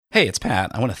Hey, it's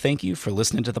Pat. I want to thank you for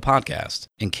listening to the podcast.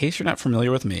 In case you're not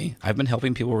familiar with me, I've been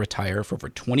helping people retire for over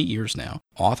 20 years now,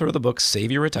 author of the book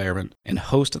Save Your Retirement and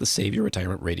host of the Save Your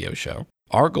Retirement radio show.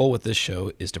 Our goal with this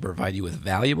show is to provide you with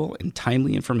valuable and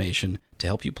timely information to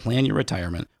help you plan your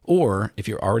retirement, or if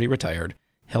you're already retired,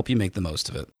 help you make the most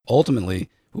of it. Ultimately,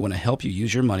 we want to help you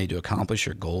use your money to accomplish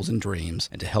your goals and dreams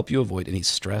and to help you avoid any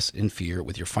stress and fear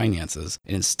with your finances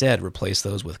and instead replace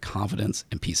those with confidence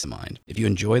and peace of mind. If you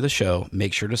enjoy the show,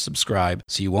 make sure to subscribe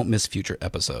so you won't miss future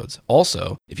episodes.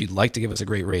 Also, if you'd like to give us a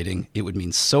great rating, it would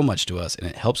mean so much to us and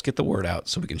it helps get the word out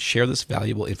so we can share this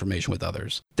valuable information with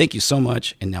others. Thank you so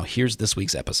much, and now here's this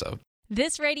week's episode.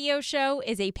 This radio show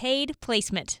is a paid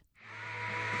placement.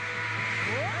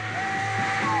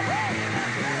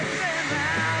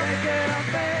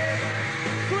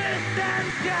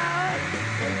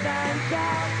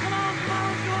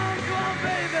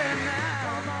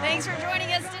 Thanks for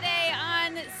joining us today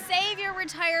on Save Your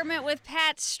Retirement with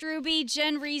Pat Strube.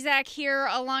 Jen Rezac here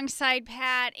alongside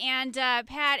Pat. And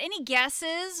Pat, any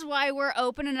guesses why we're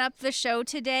opening up the show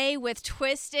today with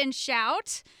Twist and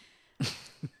Shout?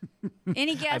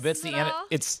 Any guesses I bet at all?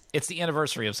 it's the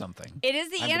anniversary of something. It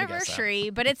is the anniversary,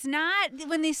 but it's not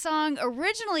when the song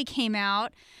originally came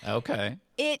out. Okay.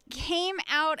 It came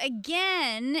out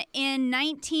again in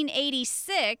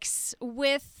 1986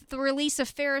 with the release of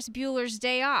Ferris Bueller's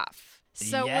Day Off.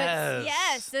 So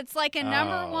it's like a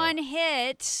number one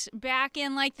hit back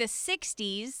in like the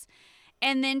 60s.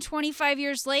 And then 25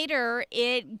 years later,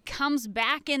 it comes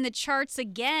back in the charts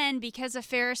again because of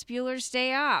Ferris Bueller's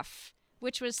Day Off,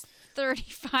 which was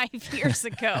 35 years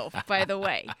ago, by the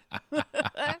way.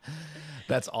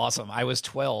 That's awesome. I was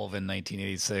 12 in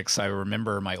 1986. I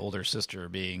remember my older sister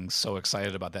being so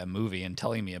excited about that movie and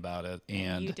telling me about it.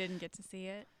 And you didn't get to see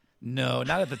it? No,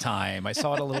 not at the time. I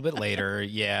saw it a little bit later.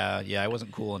 Yeah, I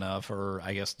wasn't cool enough, or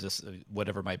I guess just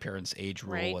whatever my parents' age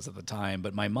rule was at the time.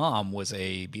 But my mom was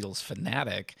a Beatles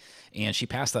fanatic, and she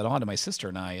passed that on to my sister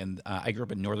and I. And I grew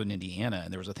up in northern Indiana,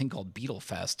 and there was a thing called Beatle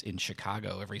Fest in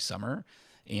Chicago every summer.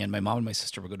 And my mom and my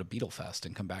sister would go to Beatle Fest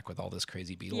and come back with all this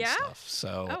crazy Beatles stuff.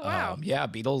 So,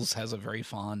 Beatles has a very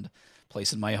fond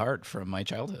place in my heart from my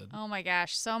childhood. Oh my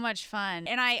gosh, so much fun.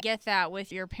 And I get that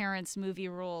with your parents' movie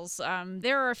rules.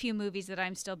 There are a few movies that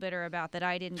I'm still bitter about that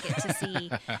I didn't get to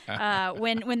see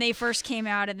when they first came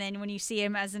out, and then when you see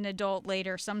them as an adult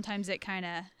later, sometimes it kind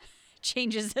of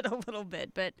changes it a little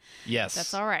bit, but yes,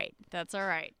 that's all right. That's all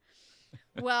right.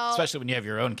 Well, especially when you have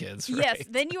your own kids, right? Yes,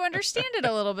 then you understand it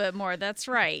a little bit more. That's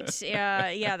right.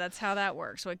 Yeah, that's how that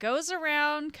works. What goes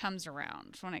around comes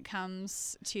around when it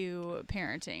comes to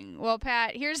parenting. Well,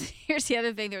 Pat, here's the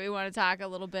other thing that we want to talk a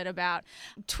little bit about.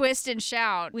 Twist and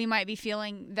shout. We might be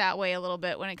feeling that way a little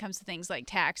bit when it comes to things like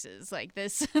taxes. Like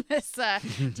this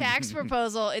tax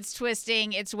proposal, it's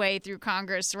twisting its way through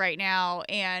Congress right now,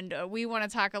 and we want to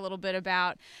talk a little bit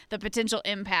about the potential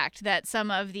impact that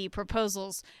some of the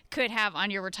proposals could have on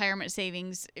your retirement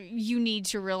savings. You need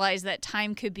to realize that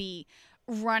time could be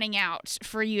running out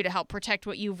for you to help protect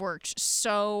what you've worked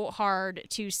so hard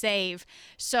to save.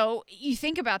 So you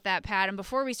think about that, Pat, and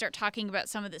before we start talking about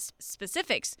some of the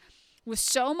specifics, with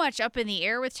so much up in the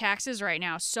air with taxes right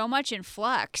now, so much in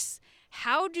flux,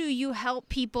 how do you help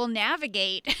people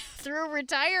navigate through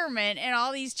retirement and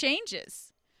all these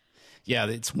changes? Yeah,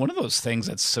 it's one of those things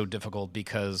that's so difficult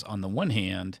because on the one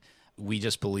hand, we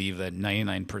just believe that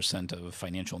 99% of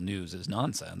financial news is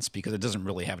nonsense because it doesn't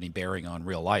really have any bearing on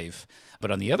real life.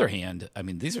 But on the other hand, I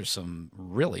mean, these are some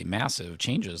really massive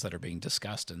changes that are being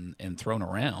discussed and thrown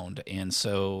around. And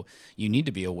so you need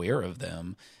to be aware of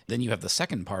them. Then you have the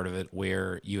second part of it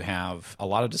where you have a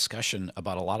lot of discussion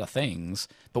about a lot of things,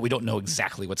 but we don't know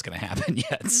exactly what's going to happen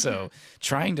yet. So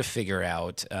trying to figure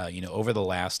out, over the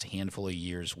last handful of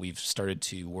years, we've started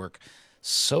to work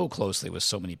so closely with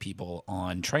so many people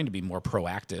on trying to be more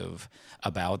proactive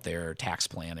about their tax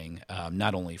planning,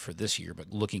 not only for this year,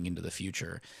 but looking into the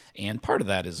future. And part of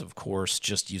that is, of course,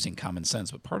 just using common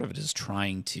sense, but part of it is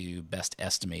trying to best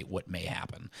estimate what may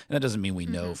happen. And that doesn't mean we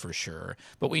know for sure,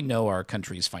 but we know our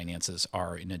country's finances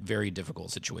are in a very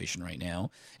difficult situation right now.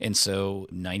 And so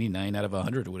 99 out of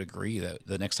 100 would agree that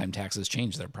the next time taxes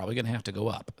change, they're probably going to have to go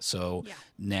up. So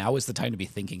now is the time to be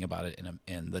thinking about it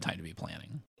and the time to be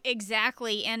planning.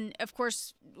 Exactly. And of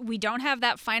course, we don't have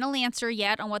that final answer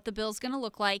yet on what the bill's going to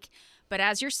look like. But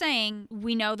as you're saying,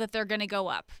 we know that they're going to go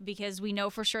up because we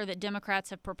know for sure that Democrats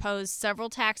have proposed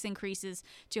several tax increases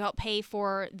to help pay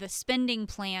for the spending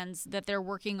plans that they're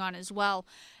working on as well.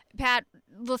 Pat,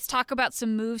 let's talk about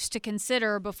some moves to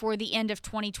consider before the end of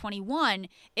 2021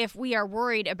 if we are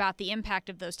worried about the impact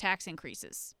of those tax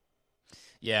increases.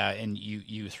 Yeah, and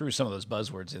you threw some of those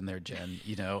buzzwords in there, Jen.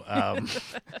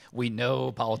 We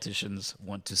know politicians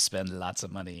want to spend lots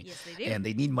of money. Yes, they do. And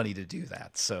they need money to do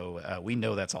that. So we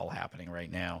know that's all happening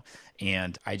right now.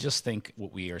 And I just think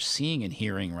what we are seeing and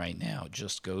hearing right now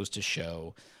just goes to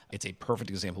show it's a perfect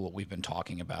example of what we've been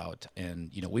talking about. And,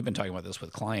 we've been talking about this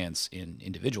with clients in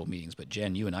individual meetings, but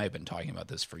Jen, you and I have been talking about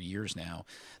this for years now,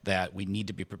 that we need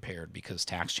to be prepared because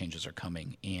tax changes are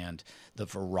coming, and the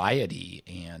variety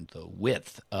and the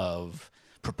width of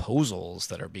proposals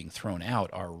that are being thrown out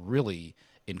are really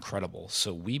incredible.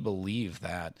 So we believe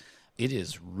that it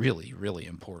is really, really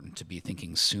important to be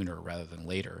thinking sooner rather than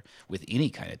later with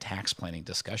any kind of tax planning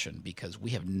discussion, because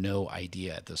we have no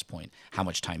idea at this point how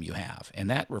much time you have. And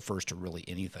that refers to really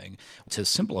anything. To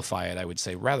simplify it, I would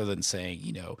say, rather than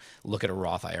saying, look at a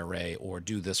Roth IRA or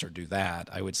do this or do that,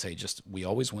 I would say we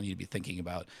always want you to be thinking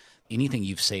about anything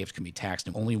you've saved can be taxed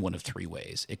in only one of three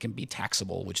ways. It can be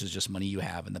taxable, which is just money you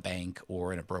have in the bank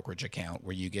or in a brokerage account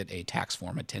where you get a tax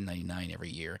form, a 1099 every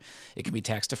year. It can be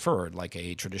tax deferred, like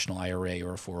a traditional IRA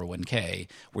or a 401k,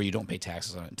 where you don't pay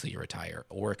taxes on it until you retire.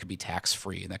 Or it could be tax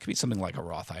free, and that could be something like a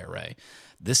Roth IRA.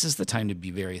 This is the time to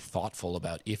be very thoughtful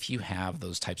about if you have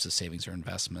those types of savings or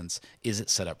investments, is it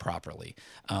set up properly?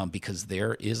 Because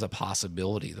there is a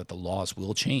possibility that the laws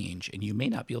will change, and you may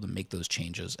not be able to make those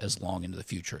changes as long into the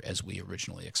future as we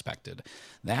originally expected.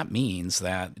 That means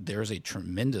that there's a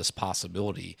tremendous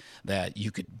possibility that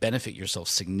you could benefit yourself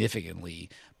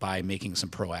significantly by making some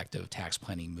proactive tax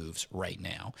planning moves right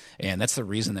now. And that's the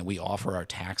reason that we offer our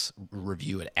tax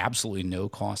review at absolutely no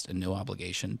cost and no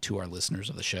obligation to our listeners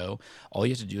of the show. All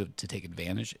you have to do to take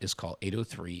advantage is call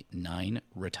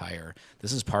 803-9-RETIRE.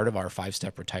 This is part of our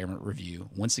 5-step retirement review.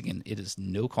 Once again, it is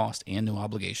no cost and no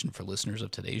obligation for listeners of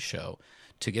today's show.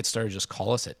 To get started, just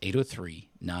call us at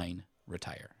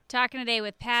 803-9-RETIRE. Talking today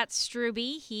with Pat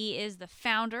Strube. He is the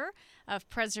founder of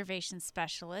Preservation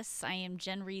Specialists. I am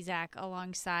Jen Rezac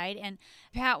alongside. And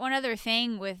Pat, one other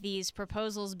thing with these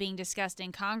proposals being discussed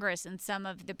in Congress and some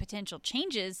of the potential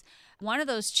changes, one of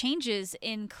those changes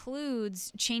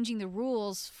includes changing the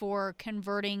rules for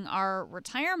converting our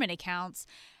retirement accounts.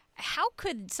 How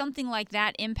could something like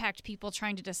that impact people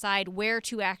trying to decide where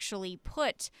to actually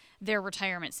put their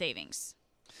retirement savings?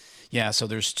 Yeah, so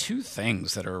there's two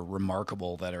things that are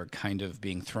remarkable that are kind of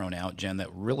being thrown out, Jen, that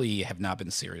really have not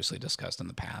been seriously discussed in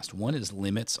the past. One is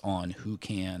limits on who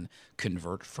can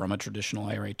convert from a traditional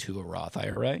IRA to a Roth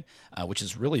IRA, which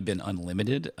has really been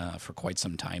unlimited for quite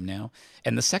some time now.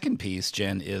 And the second piece,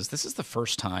 Jen, is this is the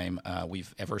first time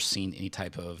we've ever seen any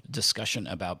type of discussion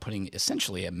about putting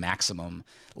essentially a maximum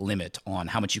limit on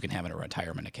how much you can have in a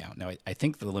retirement account. Now, I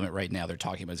think the limit right now they're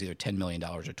talking about is either $10 million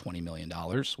or $20 million,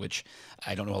 which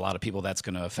I don't know a lot of people that's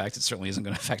going to affect. It certainly isn't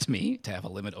going to affect me to have a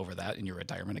limit over that in your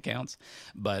retirement accounts.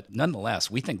 But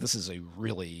nonetheless, we think this is a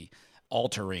really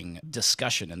altering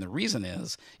discussion. And the reason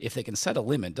is if they can set a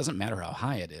limit, doesn't matter how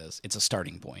high it is, it's a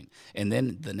starting point. And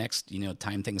then the next,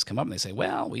 time things come up and they say,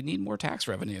 well, we need more tax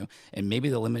revenue. And maybe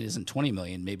the limit isn't 20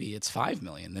 million, maybe it's 5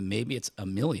 million, then maybe it's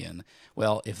 $1 million.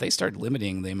 Well, if they start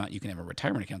limiting the amount you can have in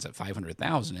retirement accounts at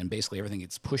 500,000 and basically everything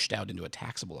gets pushed out into a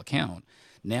taxable account,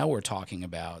 now we're talking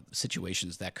about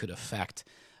situations that could affect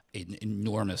an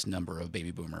enormous number of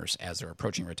baby boomers as they're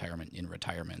approaching retirement in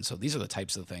retirement. So these are the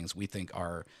types of things we think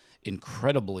are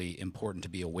incredibly important to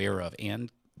be aware of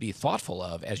and be thoughtful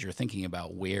of as you're thinking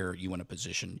about where you want to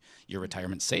position your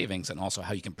retirement savings and also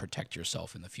how you can protect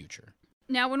yourself in the future.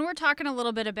 Now, when we're talking a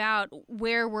little bit about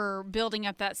where we're building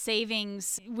up that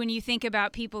savings, when you think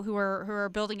about people who are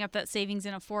building up that savings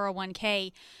in a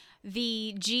 401k,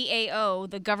 the GAO,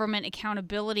 the Government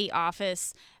Accountability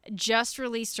Office, just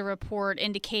released a report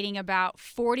indicating about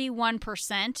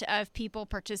 41% of people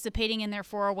participating in their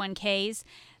 401ks,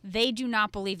 they do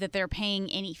not believe that they're paying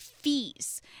any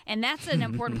fees. And that's an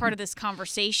important part of this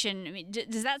conversation. I mean,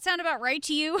 does that sound about right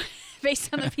to you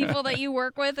based on the people that you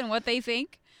work with and what they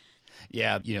think?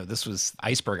 Yeah, this was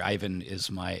Iceberg Ivan is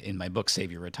in my book, Save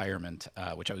Your Retirement,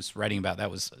 which I was writing about. That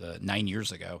was 9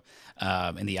 years ago.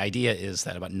 And the idea is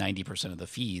that about 90% of the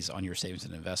fees on your savings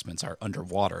and investments are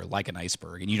underwater, like an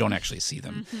iceberg, and you don't actually see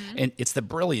them. Mm-hmm. And it's the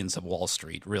brilliance of Wall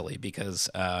Street, really, because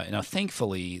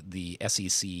thankfully the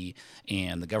SEC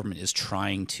and the government is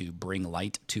trying to bring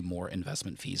light to more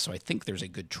investment fees. So I think there's a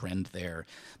good trend there.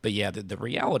 But yeah, the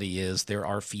reality is there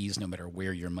are fees no matter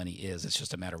where your money is. It's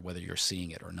just a matter of whether you're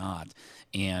seeing it or not.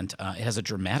 And it has a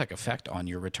dramatic effect on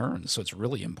your returns. So it's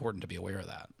really important to be aware of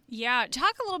that. Yeah.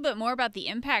 Talk a little bit more about the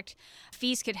impact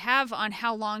fees could have on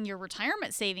how long your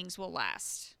retirement savings will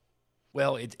last.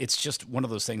 Well, it's just one of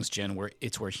those things, Jen, where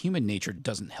human nature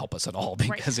doesn't help us at all.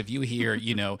 Because if you hear,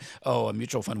 a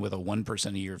mutual fund with a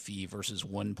 1% a year fee versus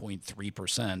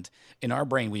 1.3%, in our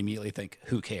brain, we immediately think,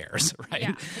 who cares, right?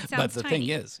 Yeah, but the thing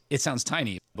is, it sounds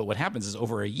tiny. But what happens is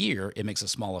over a year, it makes a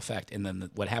small effect. And then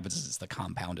what happens is it's the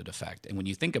compounded effect. And when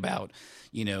you think about,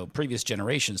 previous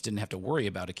generations didn't have to worry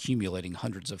about accumulating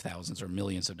hundreds of thousands or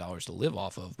millions of dollars to live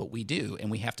off of, but we do. And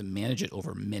we have to manage it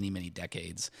over many, many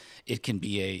decades. It can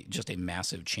be just a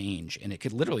massive change. And it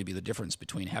could literally be the difference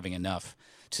between having enough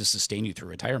to sustain you through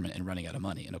retirement and running out of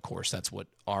money. And of course, that's what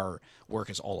our work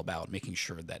is all about, making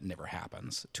sure that never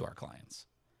happens to our clients.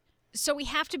 So we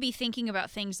have to be thinking about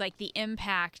things like the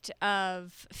impact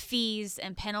of fees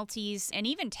and penalties and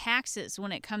even taxes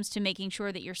when it comes to making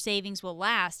sure that your savings will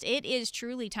last. It is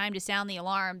truly time to sound the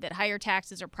alarm that higher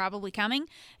taxes are probably coming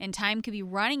and time could be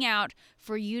running out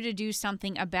for you to do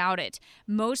something about it.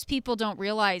 Most people don't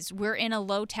realize we're in a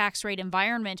low tax rate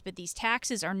environment, but these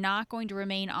taxes are not going to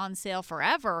remain on sale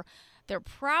forever. They're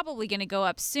probably going to go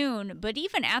up soon, but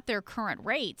even at their current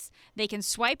rates, they can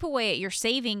swipe away at your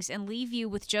savings and leave you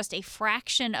with just a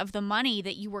fraction of the money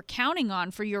that you were counting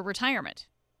on for your retirement.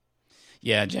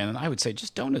 Yeah, Jen, and I would say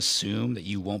just don't assume that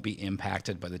you won't be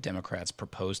impacted by the Democrats'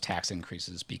 proposed tax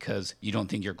increases because you don't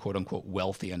think you're quote-unquote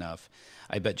wealthy enough.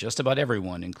 I bet just about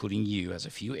everyone, including you, has a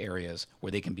few areas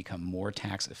where they can become more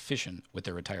tax efficient with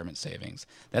their retirement savings.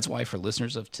 That's why for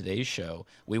listeners of today's show,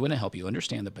 we want to help you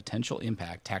understand the potential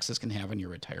impact taxes can have on your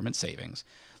retirement savings,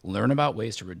 learn about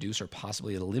ways to reduce or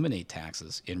possibly eliminate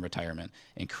taxes in retirement,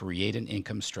 and create an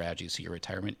income strategy so your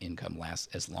retirement income lasts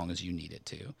as long as you need it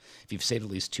to. If you've saved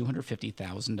at least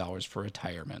 $250,000 for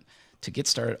retirement, to get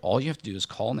started, all you have to do is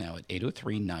call now at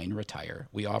 803-9-RETIRE.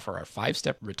 We offer our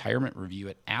 5-step retirement review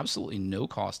at absolutely no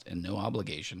cost and no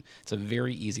obligation. It's a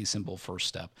very easy, simple first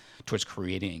step towards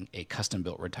creating a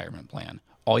custom-built retirement plan.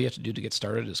 All you have to do to get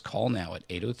started is call now at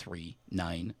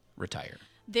 803-9-RETIRE.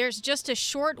 There's just a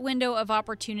short window of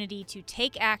opportunity to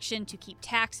take action to keep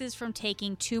taxes from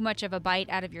taking too much of a bite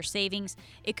out of your savings.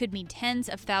 It could mean tens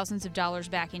of thousands of dollars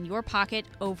back in your pocket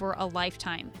over a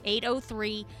lifetime.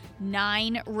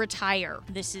 803-9-RETIRE.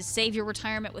 This is Save Your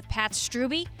Retirement with Pat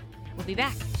Strubbe. We'll be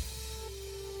back.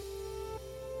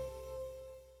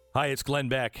 Hi, it's Glenn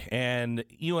Beck, and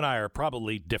you and I are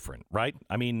probably different, right?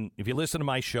 I mean, if you listen to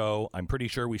my show, I'm pretty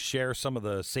sure we share some of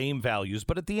the same values,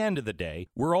 but at the end of the day,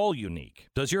 we're all unique.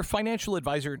 Does your financial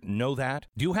advisor know that?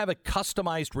 Do you have a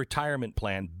customized retirement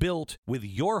plan built with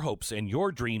your hopes and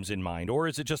your dreams in mind, or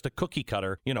is it just a cookie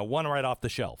cutter, one right off the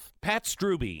shelf? Pat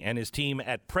Strubbe and his team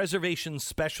at Preservation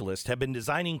Specialist have been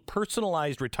designing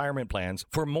personalized retirement plans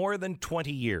for more than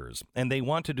 20 years, and they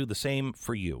want to do the same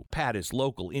for you. Pat is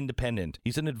local, independent.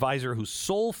 He's an advisor whose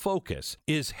sole focus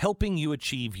is helping you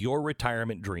achieve your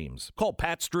retirement dreams. Call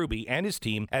Pat Strubbe and his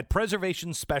team at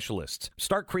Preservation Specialists.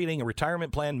 Start creating a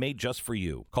retirement plan made just for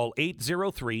you. Call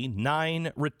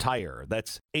 803-9-RETIRE.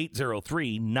 That's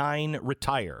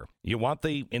 803-9-RETIRE. You want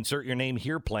the insert your name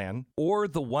here plan or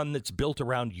the one that's built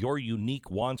around your unique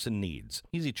wants and needs.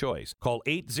 Easy choice. Call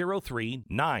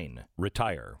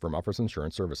 803-9-RETIRE. From Offers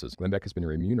Insurance Services, Glenn Beck has been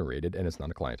remunerated and is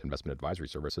not a client. Investment advisory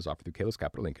services offered through Kalos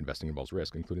Capital Inc. Investing involves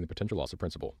risk, including the potential loss of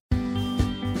principal.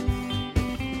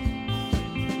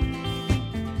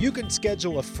 You can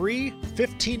schedule a free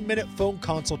 15-minute phone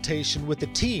consultation with the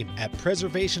team at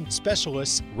Preservation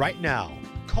Specialists right now.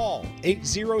 Call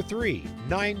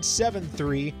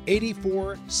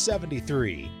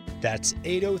 803-973-8473. That's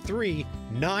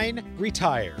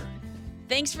 803-9-RETIRE.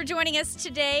 Thanks for joining us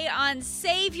today on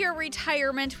Save Your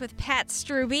Retirement with Pat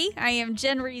Strubbe. I am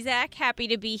Jen Rezac, happy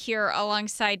to be here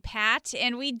alongside Pat,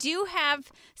 and we do have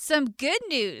some good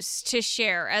news to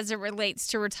share as it relates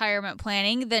to retirement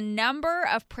planning. The number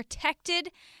of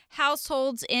protected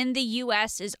households in the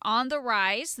U.S. is on the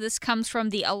rise. This comes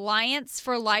from the Alliance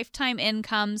for Lifetime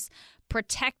Income's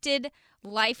Protected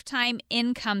Lifetime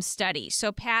Income Study.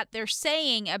 So, Pat, they're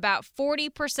saying about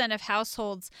 40% of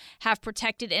households have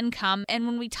protected income. And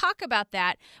when we talk about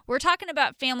that, we're talking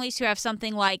about families who have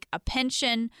something like a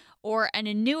pension or an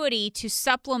annuity to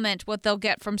supplement what they'll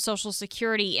get from Social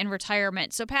Security in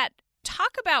retirement. So, Pat,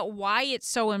 talk about why it's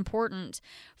so important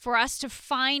for us to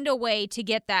find a way to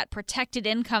get that protected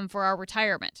income for our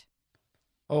retirement.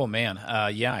 Oh, man.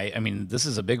 I mean, this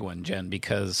is a big one, Jen,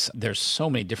 because there's so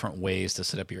many different ways to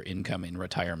set up your income in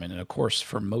retirement. And of course,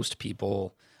 for most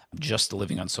people, just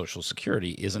living on Social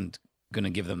Security isn't going to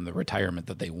give them the retirement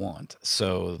that they want.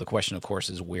 So the question, of course,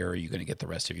 is where are you going to get the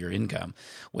rest of your income?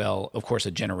 Well, of course,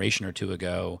 a generation or two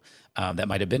ago, that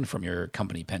might have been from your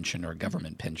company pension or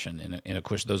government pension, and of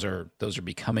course, those are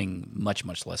becoming much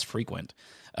less frequent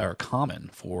or common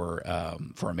for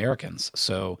Americans.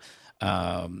 So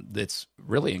it's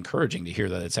really encouraging to hear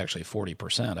that it's actually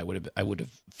 40%. I would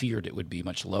have feared it would be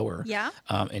much lower. Yeah.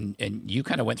 And you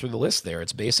kind of went through the list there.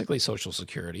 It's basically Social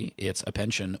Security, it's a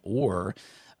pension, or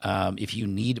if you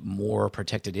need more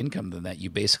protected income than that,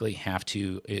 you basically have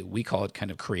to, we call it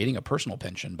kind of creating a personal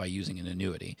pension by using an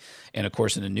annuity. And of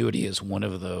course, an annuity is one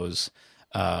of those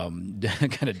kind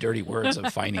of dirty words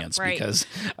of finance, Right. because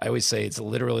I always say it's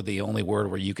literally the only word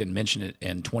where you can mention it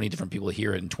and 20 different people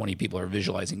hear it and 20 people are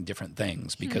visualizing different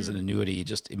things, because an annuity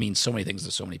it means so many things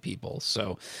to so many people.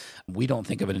 So we don't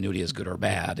think of an annuity as good or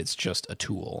bad. It's just a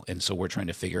tool. And so we're trying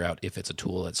to figure out if it's a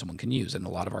tool that someone can use. And a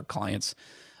lot of our clients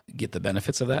get the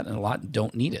benefits of that, and a lot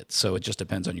don't need it. So it just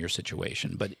depends on your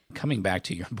situation. But coming back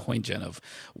to your point, Jen, of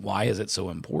why is it so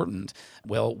important?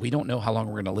 Well, we don't know how long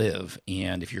we're going to live.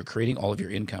 And if you're creating all of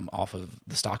your income off of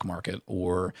the stock market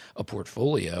or a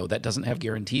portfolio, that doesn't have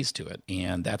guarantees to it.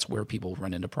 And that's where people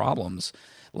run into problems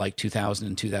like 2000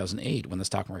 and 2008 when the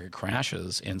stock market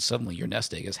crashes and suddenly your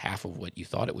nest egg is half of what you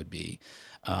thought it would be.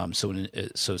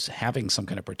 So having some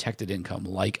kind of protected income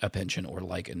like a pension or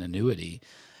like an annuity,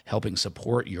 helping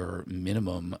support your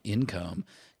minimum income,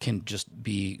 can just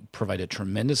provide a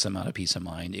tremendous amount of peace of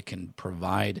mind. It can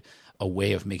provide a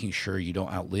way of making sure you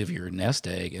don't outlive your nest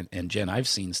egg. And Jen, I've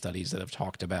seen studies that have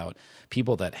talked about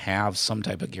people that have some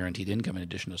type of guaranteed income in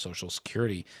addition to Social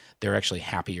Security, they're actually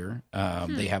happier.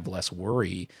 They have less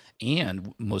worry.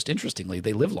 And most interestingly,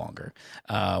 they live longer,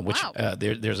 which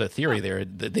there's a theory there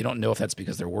that they don't know if that's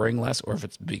because they're worrying less or if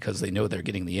it's because they know they're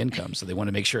getting the income. So they want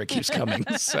to make sure it keeps coming.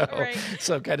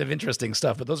 So kind of interesting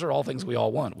stuff. But those are all things we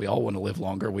all want. We all want to live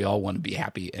longer. We all want to be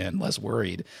happy and less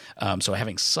worried. So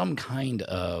having some kind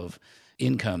of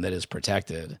income that is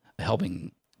protected,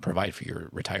 helping provide for your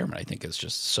retirement, I think is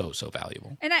just so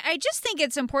valuable. And I just think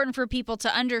it's important for people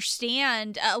to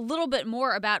understand a little bit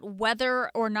more about whether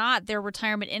or not their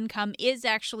retirement income is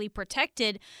actually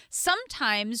protected.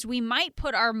 Sometimes we might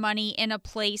put our money in a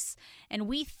place and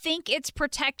we think it's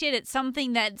protected. It's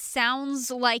something that sounds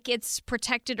like it's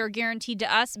protected or guaranteed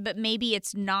to us, but maybe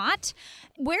it's not.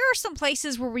 Where are some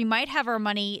places where we might have our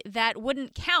money that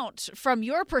wouldn't count from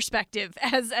your perspective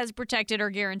as protected or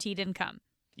guaranteed income?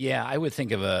 Yeah, I would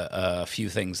think of a few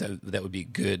things that would be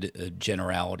good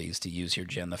generalities to use here,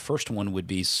 Jen. The first one would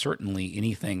be certainly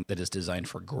anything that is designed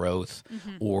for growth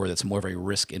or that's more of a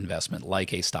risk investment,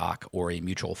 like a stock or a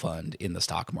mutual fund in the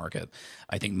stock market.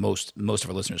 I think most of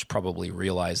our listeners probably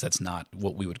realize that's not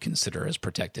what we would consider as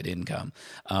protected income.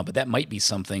 But that might be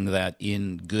something that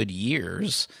in good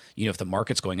years, if the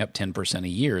market's going up 10% a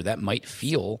year, that might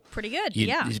feel pretty good.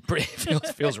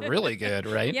 Feels really good,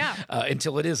 right? Yeah.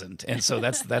 Until it isn't. And so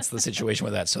that's the situation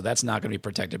with that. So that's not going to be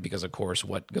protected because, of course,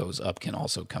 what goes up can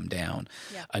also come down.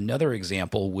 Yeah. Another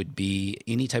example would be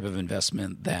any type of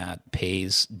investment that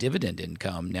pays dividend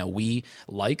income. Now, we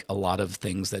like a lot of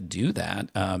things that do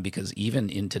that because even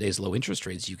in today's low interest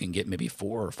rates, you can get maybe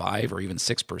 4 or 5 or even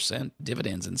 6%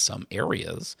 dividends in some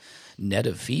areas, net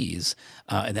of fees.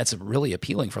 And that's really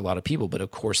appealing for a lot of people. But,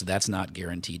 of course, that's not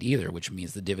guaranteed either, which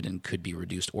means the dividend could be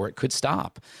reduced or it could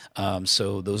stop.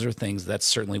 So those are things that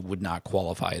certainly would not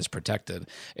qualify as protected.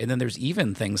 And then there's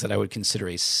even things that I would consider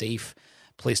a safe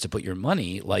place to put your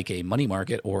money, like a money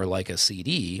market or like a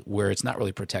CD, where it's not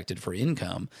really protected for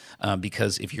income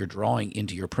because if you're drawing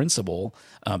into your principal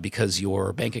because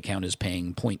your bank account is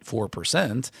paying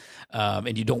 0.4%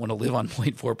 and you don't want to live on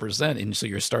 0.4%, and so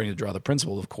you're starting to draw the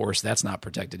principal, of course, that's not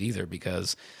protected either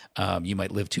because you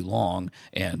might live too long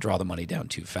and draw the money down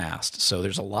too fast. So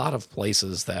there's a lot of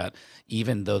places that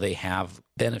even though they have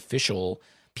beneficial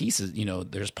pieces,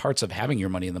 there's parts of having your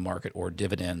money in the market or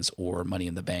dividends or money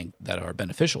in the bank that are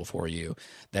beneficial for you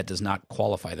that does not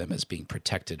qualify them as being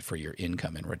protected for your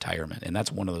income in retirement. And that's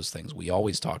one of those things we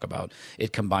always talk about.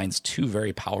 It combines two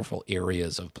very powerful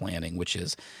areas of planning, which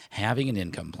is having an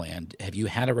income plan. Have you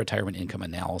had a retirement income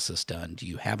analysis done? Do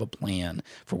you have a plan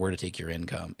for where to take your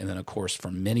income? And then, of course, for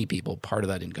many people, part of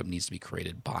that income needs to be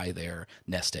created by their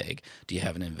nest egg. Do you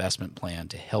have an investment plan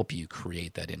to help you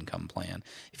create that income plan?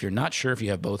 If you're not sure if you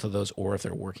have both of those or if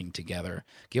they're working together,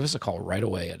 give us a call right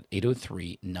away at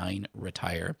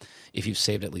 803-9-RETIRE. If you've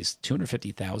saved at least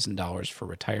 $250,000 for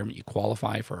retirement, you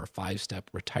qualify for our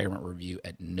 5-step retirement review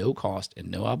at no cost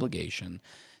and no obligation.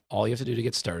 All you have to do to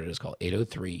get started is call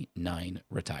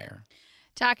 803-9-RETIRE.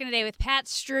 Talking today with Pat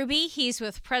Strube. He's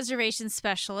with Preservation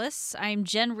Specialists. I'm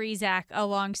Jen Rezac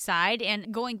alongside.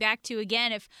 And going back to,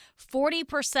 again, if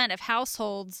 40% of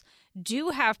households do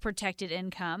have protected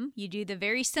income, you do the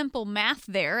very simple math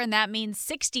there, and that means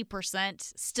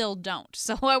 60% still don't.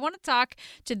 So I want to talk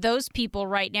to those people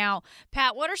right now.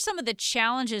 Pat, what are some of the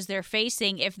challenges they're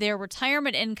facing if their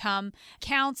retirement income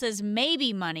counts as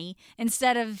maybe money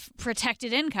instead of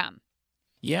protected income?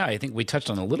 Yeah, I think we touched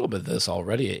on a little bit of this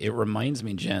already. It reminds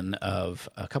me, Jen, of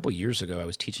a couple years ago, I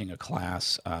was teaching a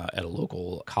class at a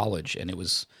local college, and it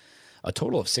was a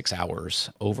total of 6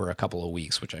 hours over a couple of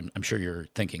weeks, which I'm sure you're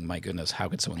thinking, my goodness, how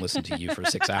could someone listen to you for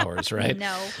 6 hours, right?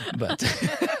 No. But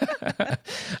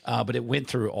it went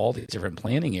through all these different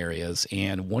planning areas,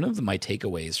 and one of my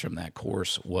takeaways from that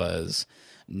course was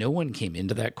no one came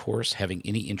into that course having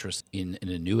any interest in an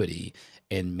annuity,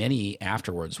 and many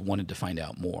afterwards wanted to find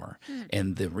out more.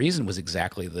 And the reason was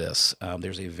exactly this.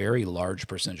 There's a very large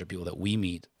percentage of people that we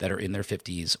meet that are in their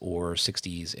 50s or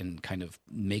 60s and kind of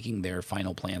making their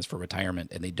final plans for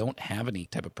retirement, and they don't have any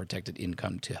type of protected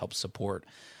income to help support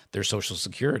their Social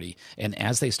Security. And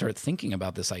as they start thinking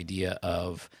about this idea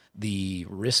of the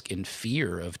risk and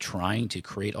fear of trying to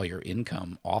create all your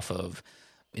income off of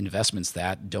investments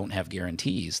that don't have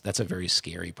guarantees, that's a very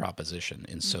scary proposition.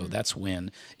 And so that's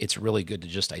when it's really good to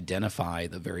just identify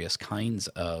the various kinds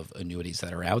of annuities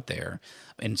that are out there.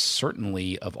 And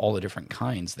certainly of all the different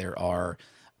kinds, there are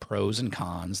pros and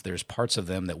cons. There's parts of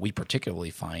them that we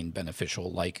particularly find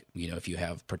beneficial, like, if you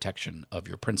have protection of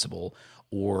your principal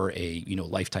or a,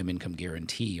 lifetime income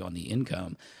guarantee on the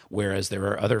income, whereas there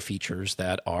are other features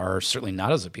that are certainly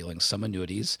not as appealing. Some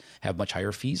annuities have much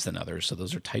higher fees than others. So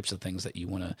those are types of things that you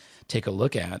want to take a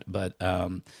look at. But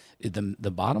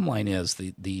the bottom line is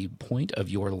the point of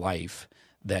your life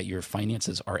that your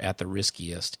finances are at the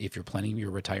riskiest if you're planning your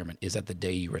retirement is at the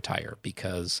day you retire,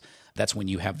 because that's when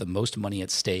you have the most money at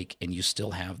stake and you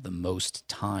still have the most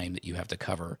time that you have to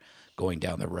cover going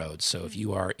down the road. So if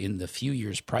you are in the few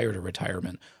years prior to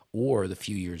retirement or the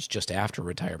few years just after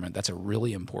retirement, that's a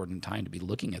really important time to be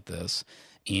looking at this.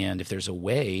 And if there's a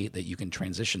way that you can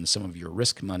transition some of your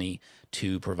risk money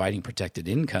to providing protected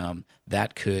income,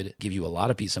 that could give you a lot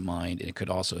of peace of mind, and it could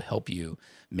also help you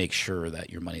make sure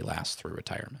that your money lasts through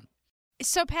retirement.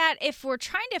 So, Pat, if we're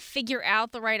trying to figure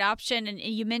out the right option, and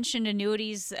you mentioned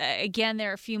annuities again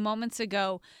there a few moments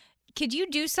ago, could you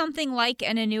do something like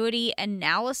an annuity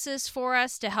analysis for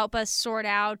us to help us sort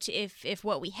out if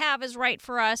what we have is right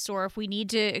for us or if we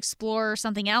need to explore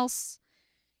something else?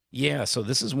 Yeah, so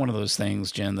this is one of those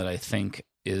things, Jen, that I think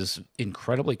is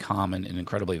incredibly common and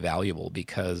incredibly valuable,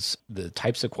 because the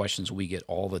types of questions we get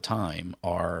all the time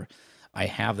are, I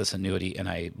have this annuity and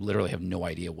I literally have no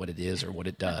idea what it is or what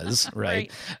it does, right?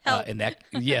 And that,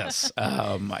 yes.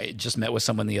 I just met with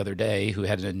someone the other day who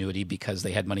had an annuity because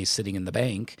they had money sitting in the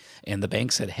bank, and the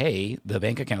bank said, hey, the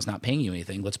bank account's not paying you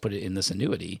anything. Let's put it in this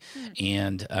annuity.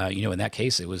 And, in that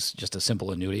case, it was just a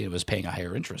simple annuity. It was paying a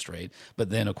higher interest rate. But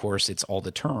then, of course, it's all the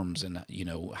terms and,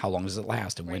 how long does it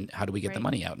last and how do we get the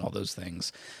money out and all those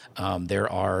things.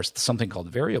 There are something called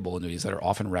variable annuities that are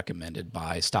often recommended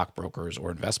by stockbrokers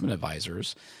or investment advisors.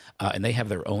 And they have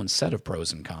their own set of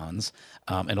pros and cons.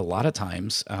 And a lot of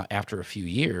times, after a few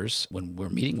years, when we're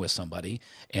meeting with somebody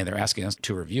and they're asking us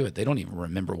to review it, they don't even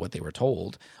remember what they were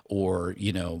told. Or,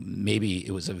 maybe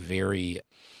it was a very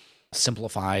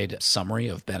simplified summary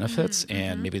of benefits,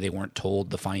 and maybe they weren't told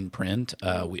the fine print.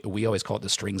 We always call it the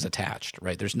strings attached,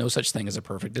 right? There's no such thing as a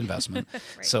perfect investment.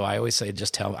 So I always say,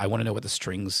 I want to know what the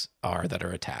strings are that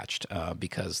are attached,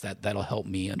 because that'll help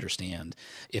me understand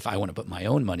if I want to put my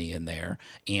own money in there.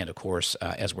 And of course,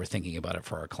 as we're thinking about it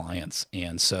for our clients.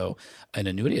 And so an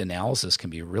annuity analysis can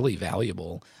be really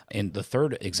valuable. And the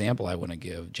third example I want to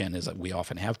give, Jen, is that we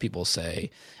often have people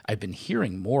say, I've been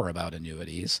hearing more about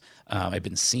annuities. I've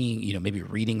been seeing, maybe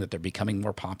reading that they're becoming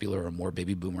more popular or more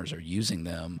baby boomers are using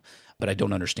them, but I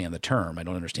don't understand the term. I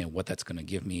don't understand what that's going to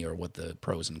give me or what the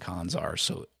pros and cons are.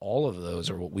 So all of those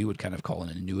are what we would kind of call an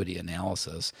annuity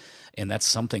analysis. And that's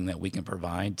something that we can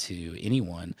provide to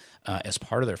anyone as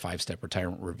part of their 5-step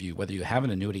retirement review, whether you have an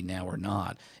annuity now or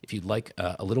not. If you'd like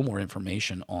a little more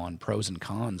information on pros and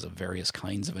cons of various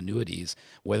kinds of annuities,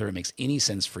 whether it makes any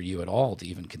sense for you at all to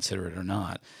even consider it or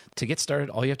not, to get started,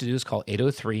 all you have to do is call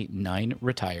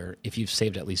 803-9-RETIRE. If you've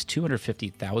saved at least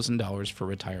 $250,000 for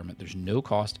retirement, there's no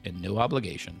cost and no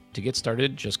obligation. To get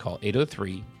started, just call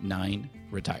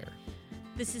 803-9-RETIRE.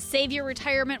 This is Save Your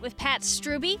Retirement with Pat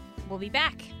Strube. We'll be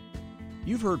back.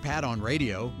 You've heard Pat on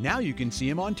radio. Now you can see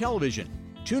him on television.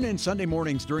 Tune in Sunday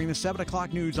mornings during the 7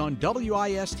 o'clock news on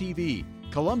WIS-TV,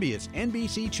 Columbia's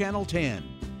NBC Channel 10.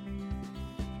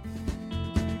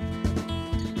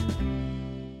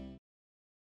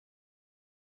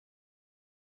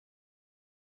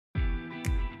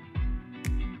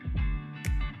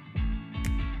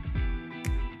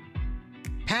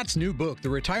 Pat's new book, The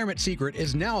Retirement Secret,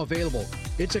 is now available.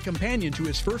 It's a companion to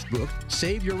his first book,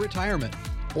 Save Your Retirement.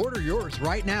 Order yours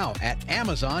right now at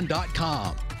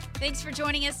Amazon.com. Thanks for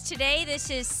joining us today. This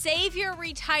is Save Your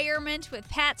Retirement with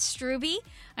Pat Strube.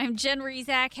 I'm Jen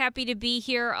Rezac, happy to be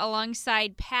here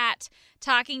alongside Pat,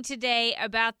 talking today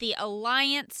about the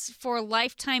Alliance for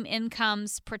Lifetime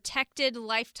Income's Protected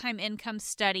Lifetime Income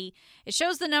Study. It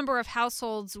shows the number of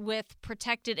households with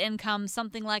protected income,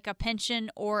 something like a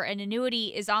pension or an annuity,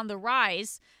 is on the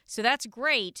rise, so that's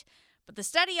great. But the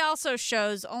study also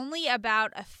shows only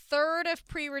about a third of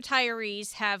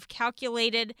pre-retirees have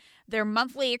calculated their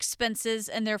monthly expenses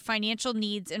and their financial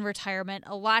needs in retirement.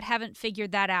 A lot haven't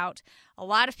figured that out. A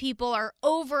lot of people are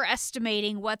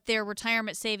overestimating what their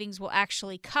retirement savings will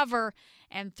actually cover,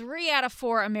 and 3 out of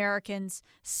 4 Americans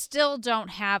still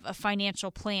don't have a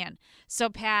financial plan. So,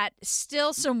 Pat,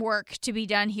 still some work to be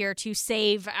done here to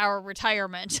save our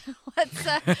retirement.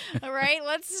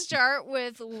 Let's start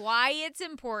with why it's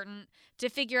important to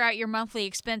figure out your monthly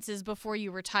expenses before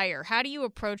you retire. How do you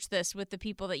approach this with the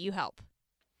people that you help?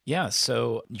 Yeah,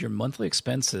 so your monthly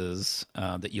expenses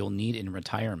that you'll need in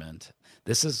retirement,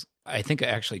 this is, I think,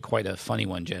 actually quite a funny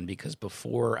one, Jen, because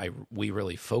before we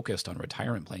really focused on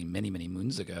retirement planning many, many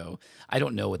moons ago, I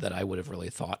don't know that I would have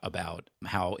really thought about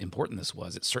how important this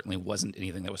was. It certainly wasn't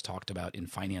anything that was talked about in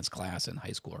finance class in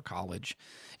high school or college.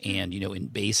 And, in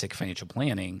basic financial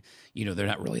planning, they're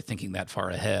not really thinking that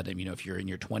far ahead. And, if you're in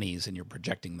your 20s and you're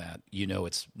projecting that,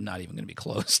 it's not even going to be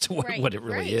close to what it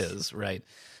really is, right?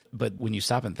 But when you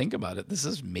stop and think about it, this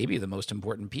is maybe the most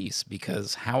important piece,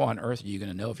 because how on earth are you going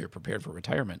to know if you're prepared for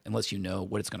retirement unless you know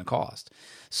what it's going to cost?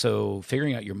 So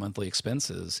figuring out your monthly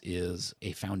expenses is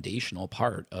a foundational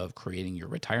part of creating your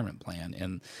retirement plan.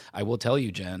 And I will tell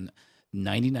you, Jen,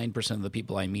 99% of the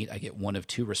people I meet, I get one of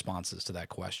 2 responses to that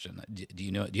question. Do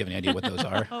you have any idea what those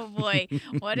are? Oh boy,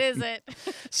 what is it?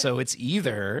 So it's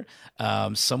either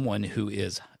someone who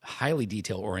is highly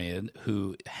detail-oriented,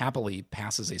 who happily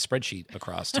passes a spreadsheet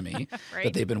across to me right.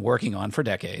 that they've been working on for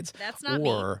decades. That's not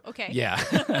me. Okay.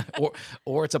 Yeah.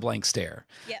 or it's a blank stare.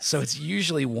 Yes. So it's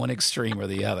usually one extreme or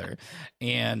the other.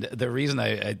 And the reason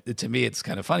to me, it's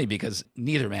kind of funny because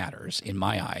neither matters in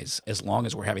my eyes, as long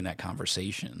as we're having that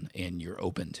conversation and you're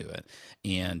open to it.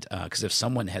 And because if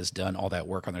someone has done all that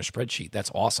work on their spreadsheet, that's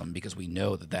awesome, because we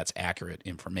know that that's accurate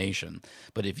information.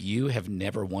 But if you have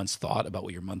never once thought about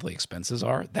what your monthly expenses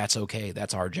are, that's okay.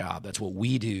 That's our job. That's what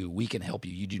we do. We can help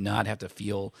you. You do not have to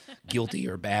feel guilty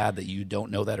or bad that you don't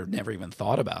know that or never even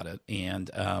thought about it. And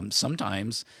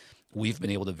sometimes we've been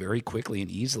able to very quickly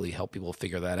and easily help people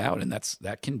figure that out. And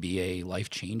that can be a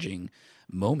life-changing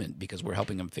moment, because we're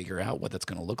helping them figure out what that's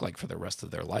going to look like for the rest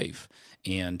of their life.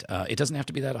 And it doesn't have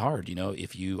to be that hard.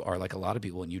 If you are like a lot of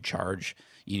people and you charge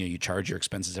your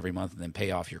expenses every month and then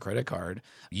pay off your credit card,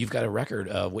 you've got a record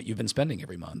of what you've been spending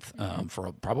every month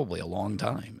for probably a long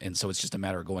time. And so it's just a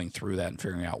matter of going through that and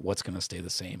figuring out what's going to stay the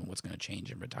same and what's going to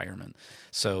change in retirement.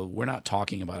 So we're not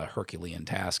talking about a Herculean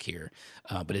task here,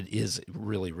 but it is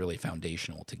really, really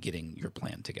foundational to getting your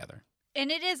plan together. And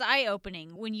it is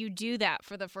eye-opening when you do that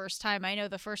for the first time. I know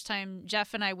the first time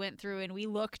Jeff and I went through and we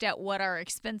looked at what our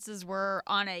expenses were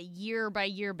on a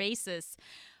year-by-year basis.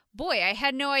 Boy, I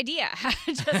had no idea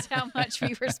just how much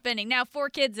we were spending. Now, 4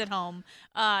 kids at home,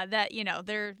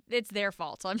 it's their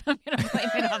fault, so I'm not going to blame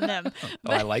it on them.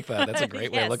 But, I like that. That's a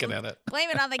great way of looking at it. Blame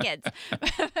it on the kids.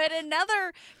 But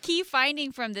another key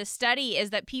finding from this study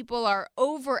is that people are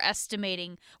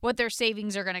overestimating what their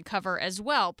savings are going to cover as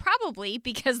well, probably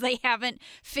because they haven't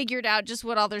figured out just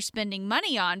what all they're spending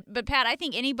money on. But, Pat, I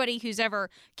think anybody who's ever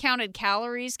counted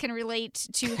calories can relate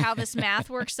to how this math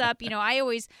works up. I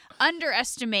always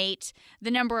underestimate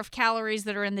the number of calories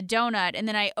that are in the donut, and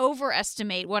then I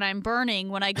overestimate what I'm burning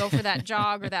when I go for that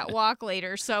jog or that walk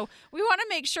later. So we want to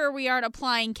make sure we aren't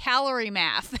applying calorie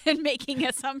math and making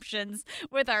assumptions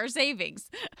with our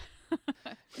savings.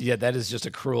 Yeah, that is just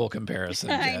a cruel comparison,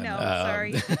 Jen. I know,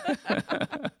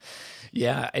 sorry.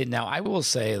 Yeah. And now I will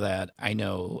say that I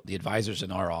know the advisors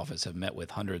in our office have met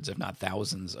with hundreds, if not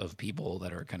thousands, of people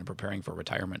that are kind of preparing for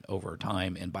retirement over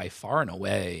time. And by far and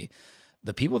away,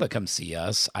 the people that come see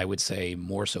us, I would say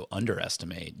more so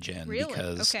underestimate, Jen. Really?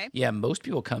 Because, okay. Yeah, most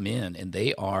people come in and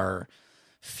they are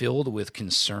filled with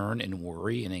concern and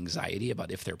worry and anxiety about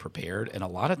if they're prepared. And a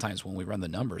lot of times when we run the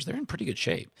numbers, they're in pretty good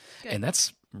shape. Good. And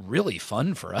that's really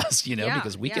fun for us,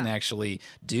 because we can actually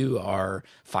do our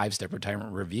 5-step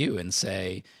retirement review and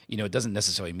say, it doesn't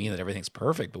necessarily mean that everything's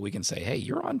perfect, but we can say, hey,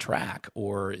 you're on track,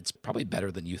 or it's probably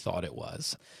better than you thought it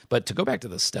was. But to go back to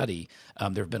the study,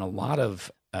 there have been a lot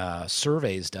of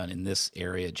surveys done in this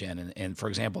area, Jen. And for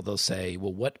example, they'll say,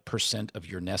 well, what percent of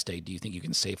your nest egg do you think you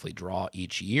can safely draw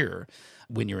each year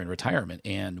when you're in retirement?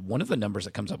 And one of the numbers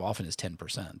that comes up often is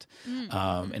 10%.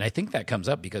 And I think that comes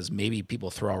up because maybe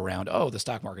people throw around, oh, the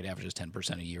stock market averages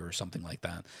 10% a year or something like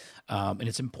that. And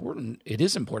it's important. It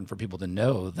is important for people to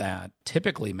know that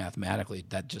typically, mathematically,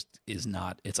 that just is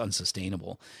not, it's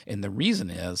unsustainable. And the reason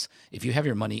is if you have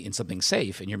your money in something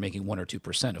safe and you're making 1 or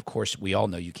 2%, of course, we all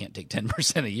know you can't take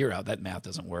 10% a year out. That math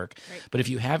doesn't work. Right. But if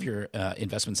you have your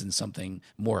investments in something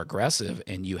more aggressive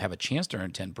and you have a chance to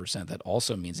earn 10%, that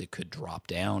also means it could drop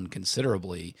down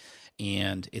considerably.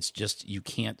 And it's just, you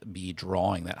can't be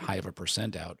drawing that high of a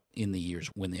percent out in the years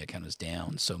when the account is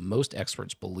down. So most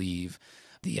experts believe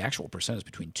the actual percent is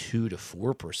between 2 to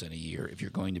 4% a year if you're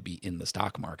going to be in the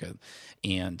stock market.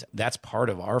 And that's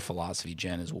part of our philosophy,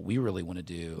 Jen, is what we really want to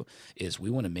do is we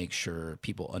want to make sure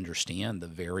people understand the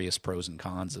various pros and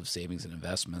cons of savings and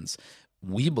investments.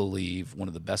 We believe one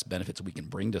of the best benefits we can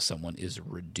bring to someone is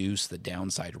reduce the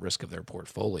downside risk of their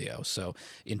portfolio. So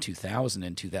in 2000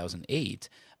 and 2008,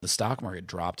 the stock market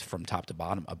dropped from top to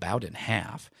bottom about in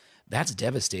half. That's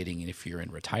devastating if you're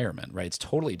in retirement, right? It's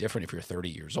totally different if you're 30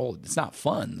 years old. It's not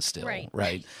fun still,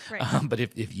 right? But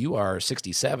if you are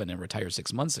 67 and retired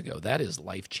 6 months ago, that is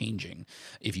life-changing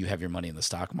if you have your money in the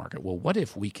stock market. Well, what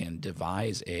if we can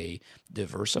devise a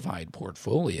diversified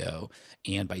portfolio,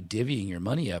 and by divvying your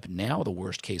money up, now the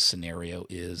worst-case scenario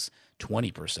is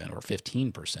 20% or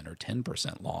 15% or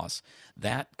 10% loss.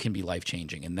 That can be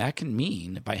life-changing. And that can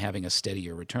mean, by having a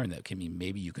steadier return, that can mean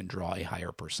maybe you can draw a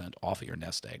higher percent off of your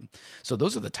nest egg. So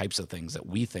those are the types of things that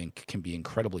we think can be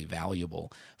incredibly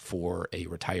valuable for a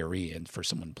retiree and for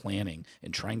someone planning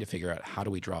and trying to figure out how do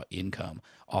we draw income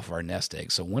off of our nest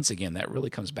egg. So once again, that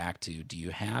really comes back to, do you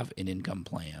have an income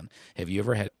plan? Have you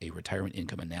ever had a retirement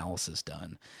income analysis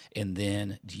done? And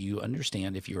then do you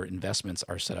understand if your investments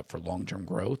are set up for long-term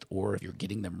growth or if you're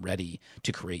getting them ready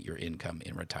to create your income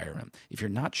in retirement? If you're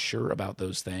not sure about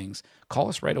those things, call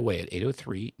us right away at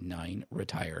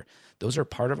 803-9-RETIRE. Those are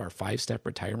part of our 5-step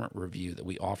retirement review that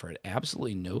we offer at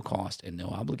absolutely no cost and no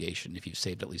obligation if you've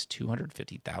saved at least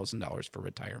 $250,000 for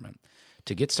retirement.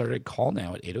 To get started, call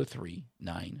now at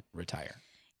 803-9-RETIRE.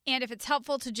 And if it's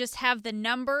helpful to just have the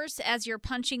numbers as you're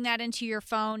punching that into your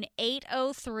phone,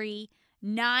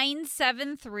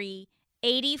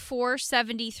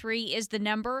 803-973-8473 is the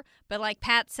number. But like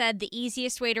Pat said, the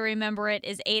easiest way to remember it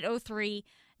is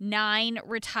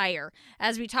 803-9-RETIRE.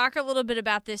 As we talk a little bit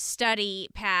about this study,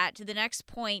 Pat, the next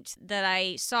point that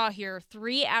I saw here,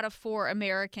 3 out of 4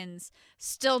 Americans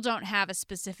still don't have a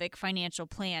specific financial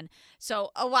plan.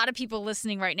 So a lot of people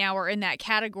listening right now are in that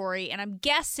category, and I'm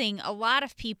guessing a lot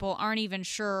of people aren't even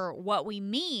sure what we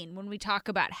mean when we talk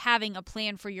about having a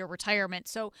plan for your retirement.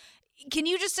 So can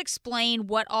you just explain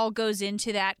what all goes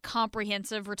into that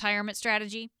comprehensive retirement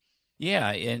strategy?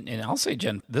 Yeah, and I'll say,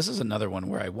 Jen, this is another one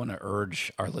where I want to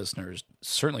urge our listeners,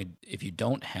 certainly if you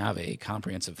don't have a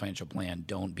comprehensive financial plan,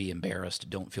 don't be embarrassed,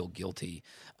 don't feel guilty.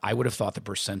 I would have thought the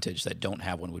percentage that don't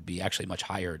have one would be actually much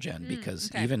higher, Jen, because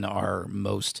even our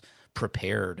most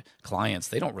prepared clients,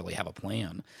 they don't really have a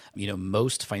plan. You know,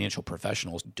 most financial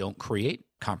professionals don't create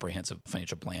comprehensive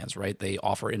financial plans, right? They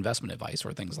offer investment advice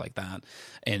or things like that.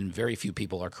 And very few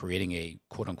people are creating a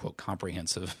quote unquote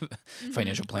comprehensive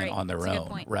financial plan on their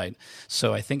own, right?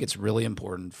 So I think it's really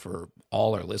important for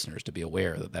all our listeners to be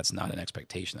aware that that's not an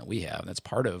expectation that we have. And that's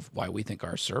part of why we think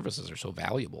our services are so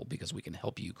valuable, because we can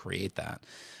help you create that.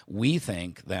 We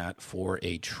think that for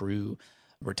a true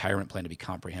retirement plan to be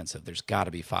comprehensive, there's got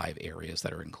to be 5 areas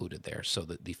that are included there. So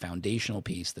that the foundational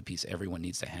piece, the piece everyone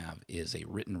needs to have, is a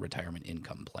written retirement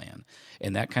income plan.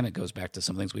 And that kind of goes back to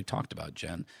some things we've talked about,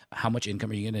 Jen. How much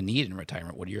income are you going to need in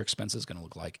retirement? What are your expenses going to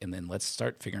look like? And then let's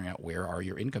start figuring out, where are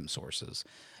your income sources?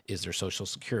 Is there Social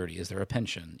Security? Is there a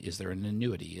pension? Is there an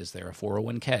annuity? Is there a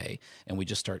 401k? And we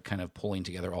just start kind of pulling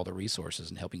together all the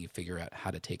resources and helping you figure out how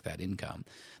to take that income.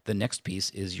 The next piece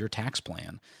is your tax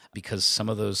plan, because some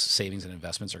of those savings and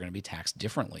investments are going to be taxed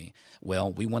differently.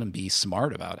 Well, we want to be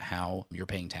smart about how you're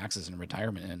paying taxes in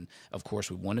retirement. And of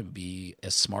course, we want to be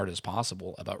as smart as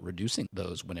possible about reducing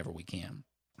those whenever we can.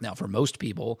 Now, for most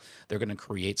people, they're going to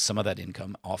create some of that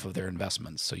income off of their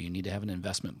investments. So you need to have an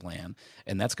investment plan.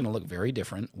 And that's going to look very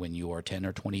different when you are 10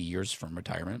 or 20 years from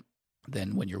retirement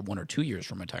than when you're 1 or 2 years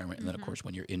from retirement. And then, of course,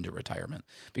 when you're into retirement,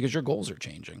 because your goals are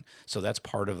changing. So that's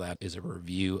part of that, is a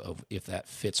review of if that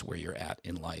fits where you're at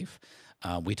in life.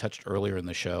 We touched earlier in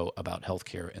the show about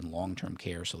healthcare and long-term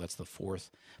care, so that's the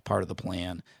fourth part of the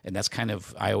plan. And that's kind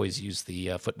of, I always use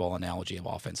the football analogy of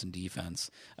offense and defense.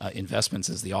 Investments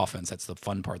is the offense. That's the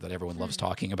fun part that everyone loves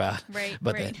talking about. Right,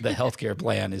 but right. The healthcare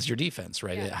plan is your defense,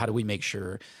 right? Yeah. How do we make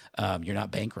sure you're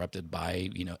not bankrupted by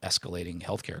escalating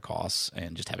healthcare costs,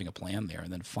 and just having a plan there?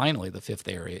 And then finally, the fifth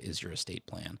area is your estate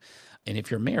plan. And if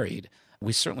you're married,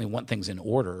 we certainly want things in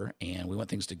order, and we want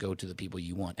things to go to the people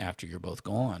you want after you're both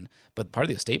gone. But part of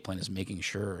the estate plan is making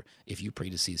sure if you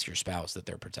predecease your spouse that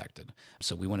they're protected.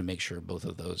 So we want to make sure both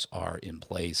of those are in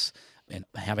place. And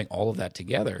having all of that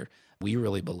together, we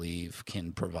really believe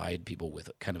can provide people with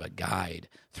kind of a guide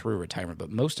through retirement, but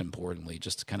most importantly,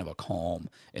 just kind of a calm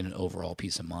and an overall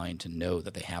peace of mind to know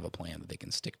that they have a plan that they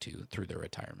can stick to through their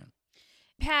retirement.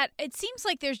 Pat, it seems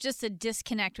like there's just a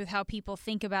disconnect with how people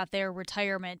think about their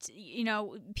retirement.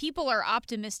 People are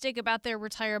optimistic about their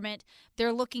retirement.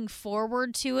 They're looking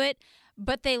forward to it,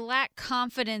 but they lack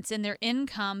confidence in their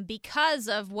income because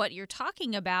of what you're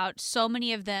talking about. So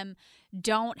many of them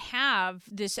don't have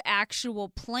this actual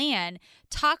plan.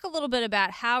 Talk a little bit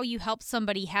about how you help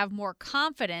somebody have more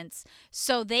confidence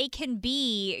so they can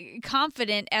be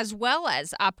confident as well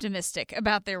as optimistic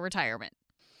about their retirement.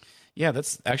 Yeah,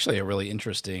 that's actually a really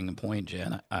interesting point,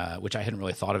 Jen, which I hadn't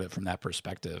really thought of it from that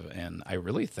perspective. And I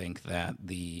really think that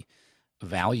the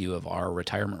value of our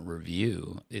retirement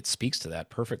review, it speaks to that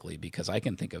perfectly, because I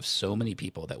can think of so many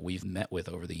people that we've met with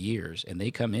over the years, and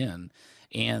they come in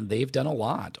and they've done a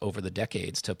lot over the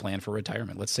decades to plan for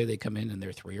retirement. Let's say they come in and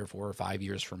they're 3 or 4 or 5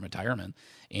 years from retirement,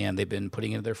 and they've been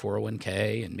putting into their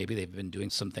 401k, and maybe they've been doing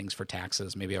some things for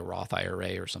taxes, maybe a Roth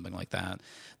IRA or something like that.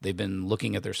 They've been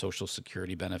looking at their Social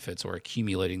Security benefits, or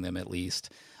accumulating them at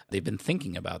least. They've been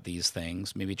thinking about these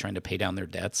things, maybe trying to pay down their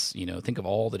debts. Think of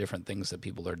all the different things that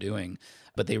people are doing.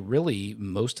 But they really,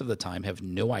 most of the time, have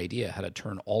no idea how to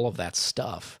turn all of that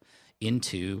stuff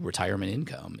into retirement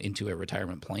income, into a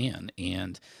retirement plan.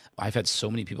 And I've had so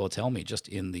many people tell me, just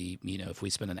in the, if we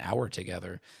spend an hour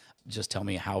together, just tell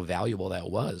me how valuable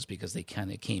that was, because they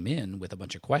kind of came in with a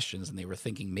bunch of questions and they were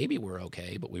thinking maybe we're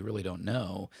okay, but we really don't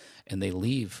know. And they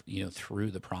leave,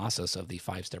 through the process of the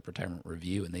 5-step retirement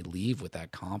review, and they leave with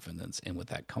that confidence and with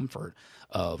that comfort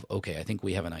of, okay, I think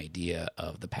we have an idea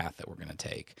of the path that we're going to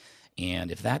take.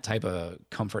 And if that type of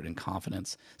comfort and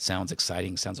confidence sounds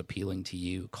exciting, sounds appealing to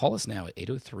you, call us now at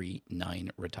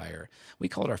 803-9-RETIRE. We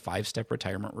call it our 5-step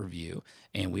retirement review,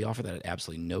 and we offer that at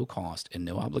absolutely no cost and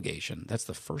no obligation. That's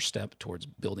the first step towards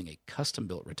building a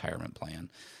custom-built retirement plan.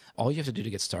 All you have to do to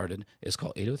get started is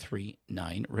call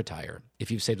 803-9-RETIRE. If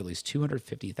you've saved at least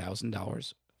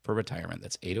 $250,000 for retirement,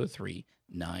 that's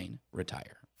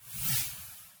 803-9-RETIRE.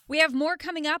 We have more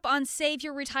coming up on Save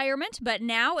Your Retirement, but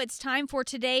now it's time for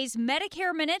today's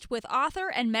Medicare Minute with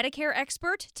author and Medicare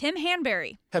expert Tim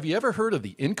Hanberry. Have you ever heard of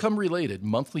the Income-Related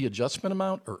Monthly Adjustment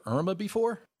Amount, or IRMAA,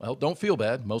 before? Well, don't feel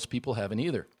bad. Most people haven't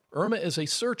either. IRMAA is a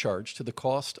surcharge to the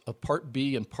cost of Part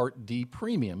B and Part D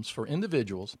premiums for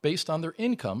individuals based on their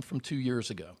income from 2 years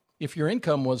ago. If your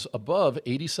income was above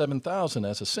 $87,000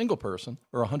 as a single person,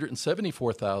 or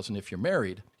 $174,000 if you're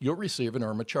married, you'll receive an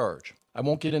IRMAA charge. I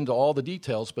won't get into all the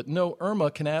details, but no,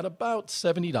 IRMAA can add about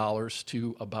 $70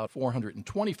 to about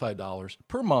 $425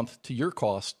 per month to your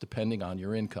cost depending on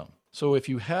your income. So if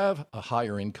you have a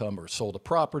higher income, or sold a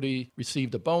property,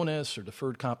 received a bonus, or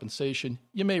deferred compensation,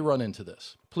 you may run into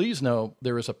this. Please know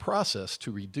there is a process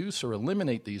to reduce or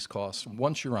eliminate these costs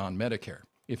once you're on Medicare.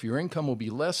 If your income will be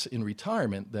less in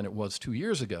retirement than it was 2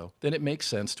 years ago, then it makes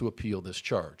sense to appeal this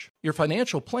charge. Your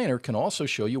financial planner can also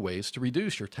show you ways to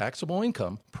reduce your taxable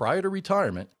income prior to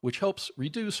retirement, which helps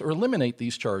reduce or eliminate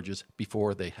these charges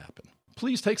before they happen.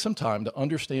 Please take some time to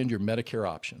understand your Medicare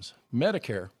options.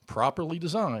 Medicare, properly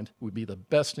designed, would be the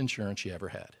best insurance you ever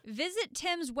had. Visit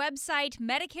Tim's website,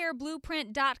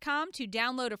 MedicareBlueprint.com, to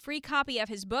download a free copy of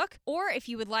his book. Or if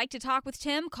you would like to talk with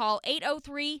Tim, call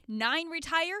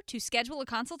 803-9-RETIRE to schedule a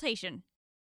consultation.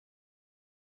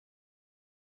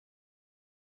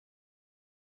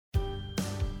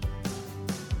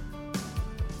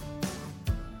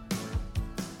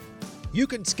 You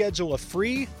can schedule a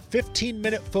free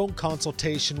 15-minute phone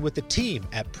consultation with the team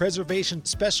at Preservation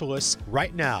Specialists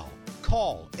right now.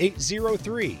 Call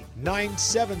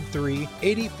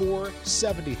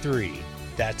 803-973-8473.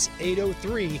 That's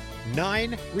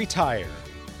 803-9-RETIRE.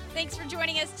 Thanks for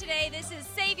joining us today. This is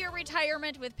Save Your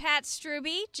Retirement with Pat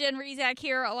Strube. Jen Rezac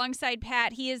here alongside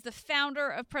Pat. He is the founder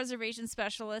of Preservation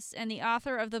Specialists and the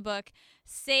author of the book,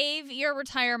 Save Your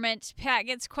Retirement. Pat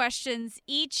gets questions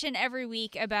each and every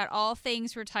week about all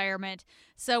things retirement.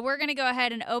 So we're going to go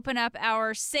ahead and open up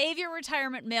our Save Your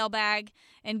Retirement mailbag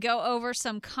and go over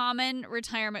some common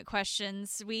retirement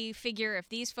questions. We figure if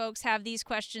these folks have these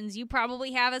questions, you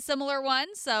probably have a similar one.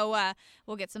 So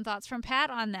we'll get some thoughts from Pat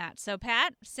on that. So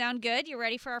Pat, sound good? You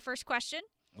ready for our first question?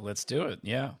 Let's do it.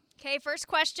 Yeah. Okay, first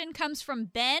question comes from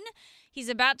Ben. He's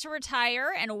about to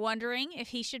retire and wondering if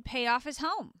he should pay off his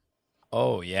home.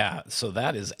 Oh, yeah. So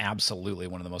that is absolutely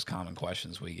one of the most common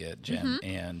questions we get, Jen.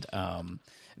 And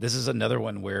this is another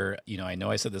one where, I know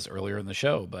I said this earlier in the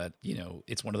show, but,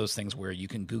 it's one of those things where you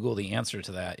can Google the answer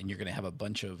to that and you're going to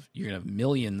have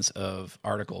millions of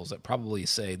articles that probably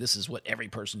say this is what every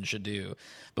person should do.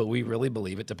 But we really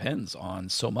believe it depends on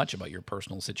so much about your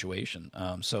personal situation.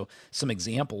 So some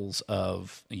examples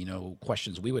of,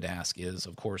 questions we would ask is,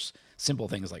 of course, simple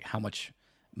things like how much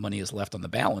money is left on the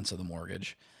balance of the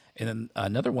mortgage. And then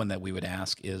another one that we would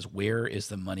ask is, where is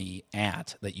the money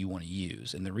at that you want to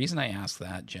use? And the reason I ask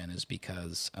that, Jen, is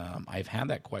because I've had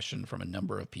that question from a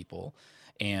number of people.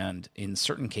 And in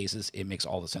certain cases, it makes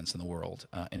all the sense in the world.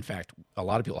 In fact, a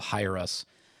lot of people hire us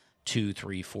 2,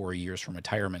 3, 4 years from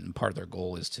retirement. And part of their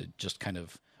goal is to just kind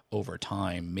of over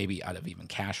time, maybe out of even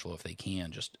cash flow if they can,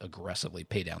 just aggressively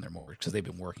pay down their mortgage because they've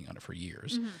been working on it for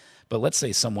years. Mm-hmm. But let's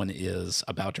say someone is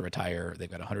about to retire, they've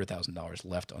got $100,000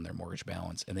 left on their mortgage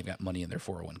balance, and they've got money in their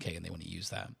 401k and they want to use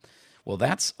that. Well,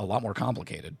 that's a lot more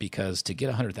complicated because to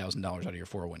get $100,000 out of your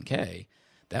 401k,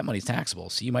 that money's taxable.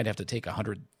 So you might have to take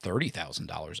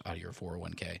 $130,000 out of your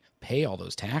 401k, pay all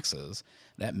those taxes.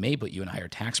 That may put you in a higher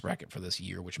tax bracket for this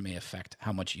year, which may affect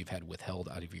how much you've had withheld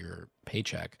out of your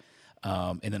paycheck.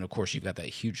 And then, of course, you've got that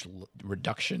huge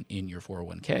reduction in your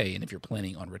 401k. And if you're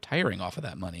planning on retiring off of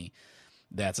that money,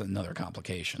 that's another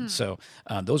complication. So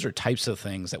those are types of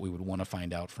things that we would want to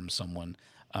find out from someone.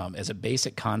 As a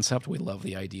basic concept, we love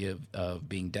the idea of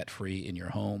being debt-free in your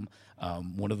home.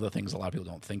 One of the things a lot of people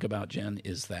don't think about, Jen,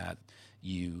 is that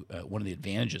one of the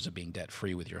advantages of being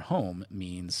debt-free with your home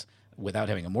means without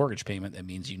having a mortgage payment, that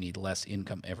means you need less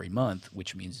income every month,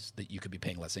 which means that you could be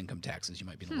paying less income taxes. You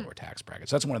might be in a lower tax bracket.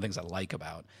 So that's one of the things I like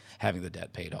about having the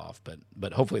debt paid off.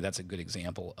 But hopefully that's a good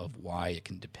example of why it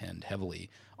can depend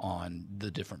heavily on the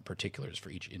different particulars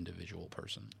for each individual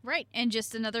person. Right. And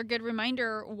just another good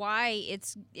reminder why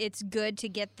it's good to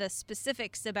get the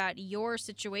specifics about your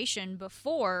situation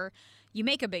before you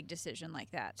make a big decision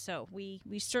like that. So we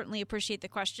certainly appreciate the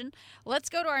question. Let's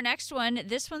go to our next one.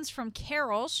 This one's from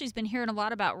Carol. She's been hearing a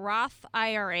lot about Roth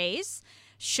IRAs.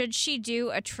 Should she do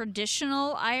a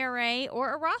traditional IRA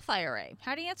or a Roth IRA?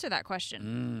 How do you answer that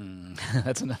question?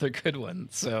 That's another good one.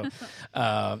 So,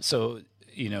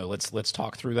 let's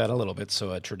talk through that a little bit.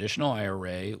 So a traditional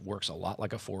IRA works a lot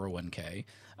like a 401k,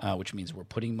 which means we're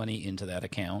putting money into that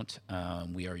account.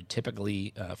 We are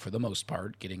typically, for the most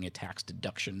part, getting a tax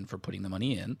deduction for putting the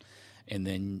money in, and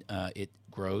then it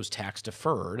grows tax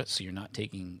deferred. So you're not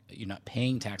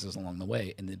paying taxes along the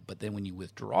way, but then when you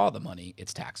withdraw the money,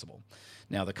 it's taxable.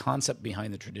 Now, the concept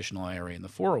behind the traditional IRA and the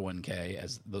 401k,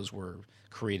 as those were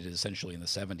created essentially in the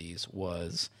 70s,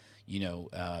 was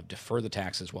defer the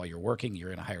taxes while you're working,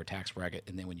 you're in a higher tax bracket,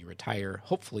 and then when you retire,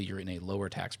 hopefully you're in a lower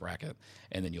tax bracket,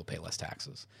 and then you'll pay less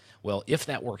taxes. Well, if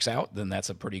that works out, then that's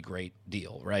a pretty great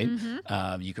deal, right?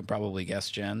 Mm-hmm. You can probably guess,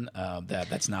 Jen, that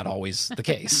that's not always the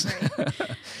case.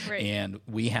 Right. And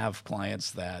we have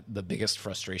clients that the biggest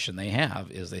frustration they have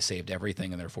is they saved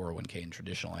everything in their 401k and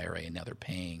traditional IRA, and now they're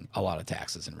paying a lot of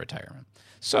taxes in retirement.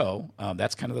 So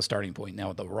that's kind of the starting point.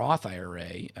 Now, the Roth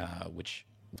IRA, which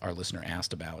our listener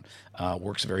asked about,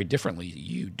 works very differently.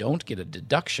 You don't get a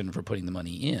deduction for putting the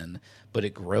money in, but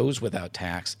it grows without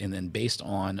tax, and then based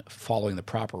on following the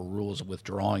proper rules of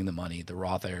withdrawing the money, the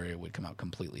Roth IRA would come out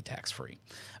completely tax-free.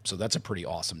 So that's a pretty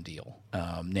awesome deal.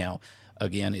 Now,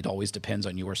 again, it always depends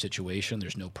on your situation.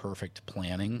 There's no perfect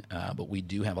planning, but we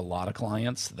do have a lot of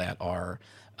clients that are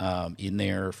in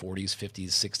their 40s,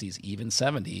 50s, 60s, even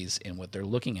 70s, and what they're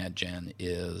looking at, Jen,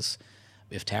 is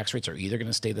if tax rates are either going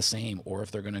to stay the same or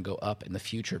if they're going to go up in the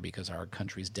future because our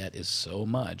country's debt is so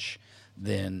much,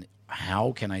 then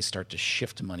how can I start to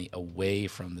shift money away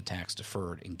from the tax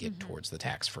deferred and get towards the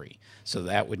tax free? So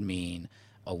that would mean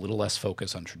a little less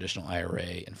focus on traditional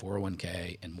IRA and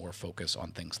 401k and more focus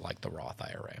on things like the Roth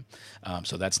IRA.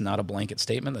 So that's not a blanket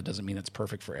statement. That doesn't mean it's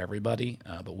perfect for everybody,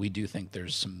 but we do think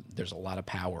there's a lot of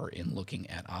power in looking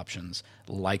at options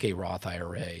like a Roth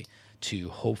IRA to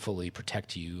hopefully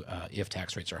protect you if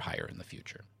tax rates are higher in the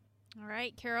future. All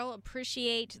right, Carol,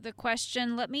 appreciate the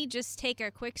question. Let me just take a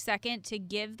quick second to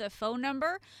give the phone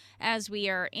number as we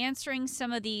are answering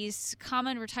some of these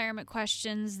common retirement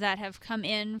questions that have come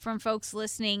in from folks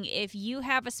listening. If you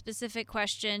have a specific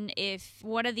question, if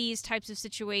one of these types of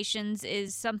situations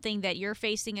is something that you're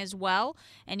facing as well,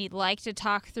 and you'd like to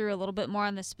talk through a little bit more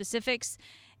on the specifics,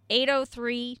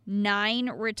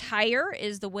 803-9-RETIRE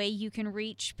is the way you can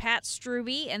reach Pat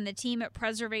Strube and the team at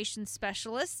Preservation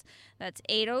Specialists. That's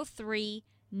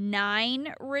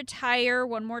 803-9-RETIRE.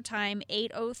 One more time,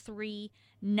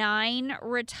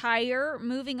 803-9-RETIRE.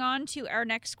 Moving on to our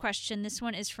next question. This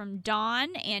one is from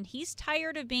Don, and he's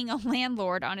tired of being a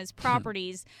landlord on his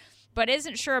properties, but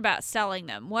isn't sure about selling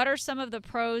them. What are some of the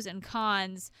pros and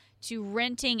cons to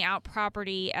renting out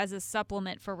property as a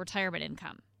supplement for retirement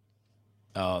income?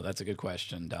 Oh, that's a good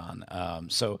question, Don.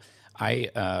 So I,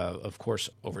 of course,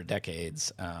 over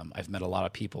decades, I've met a lot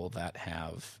of people that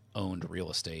have owned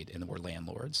real estate and were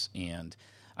landlords. And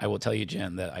I will tell you,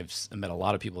 Jen, that I've met a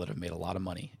lot of people that have made a lot of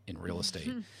money in real estate.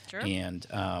 Sure. And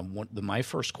my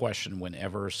first question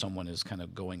whenever someone is kind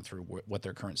of going through what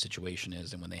their current situation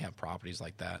is and when they have properties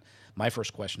like that, my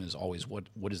first question is always, what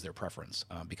is their preference?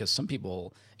 Because some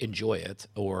people enjoy it,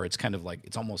 or it's kind of like,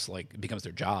 it's almost like it becomes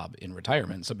their job in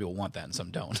retirement. Some people want that and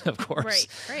some don't, of course.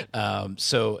 Right.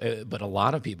 But a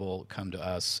lot of people come to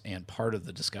us, and part of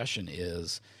the discussion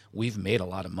is, we've made a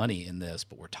lot of money in this,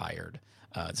 but we're tired.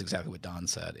 It's exactly what Don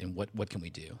said. And what can we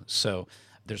do? So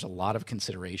there's a lot of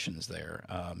considerations there.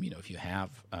 If you have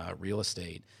real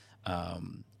estate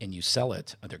and you sell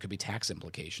it, there could be tax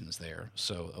implications there.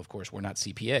 So, of course, we're not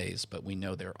CPAs, but we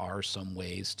know there are some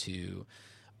ways to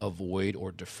avoid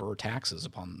or defer taxes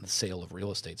upon the sale of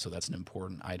real estate. So that's an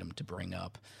important item to bring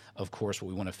up. Of course, what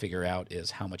we want to figure out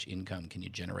is how much income can you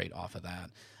generate off of that.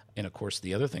 And of course,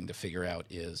 the other thing to figure out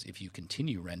is if you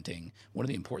continue renting, one of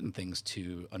the important things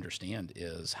to understand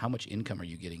is how much income are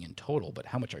you getting in total, but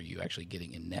how much are you actually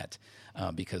getting in net?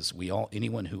 Because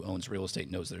anyone who owns real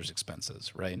estate knows there's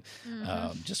expenses, right?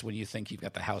 Just when you think you've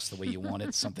got the house the way you want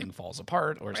it, something falls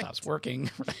apart or stops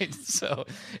working, right? So,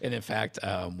 and in fact,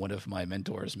 one of my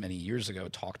mentors many years ago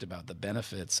talked about the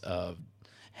benefits of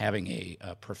having a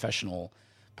professional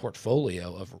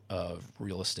portfolio of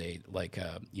real estate, like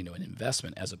an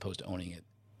investment, as opposed to owning it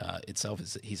itself.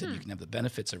 He said you can have the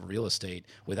benefits of real estate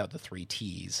without the 3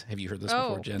 T's. Have you heard this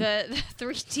before, Jen? The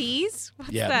 3 T's?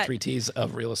 What's that? The 3 T's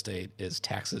of real estate is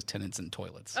taxes, tenants, and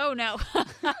toilets. Oh, no.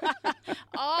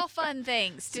 All fun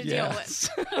things to deal with.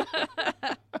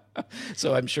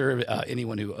 So I'm sure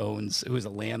anyone who is a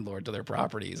landlord to their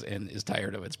properties and is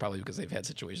tired of it's probably because they've had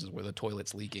situations where the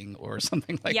toilet's leaking or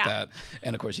something like that.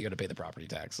 And of course, you got to pay the property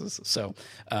taxes. So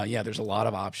there's a lot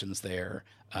of options there.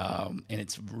 And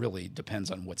it's really depends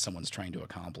on what someone's trying to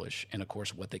accomplish, and of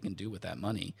course what they can do with that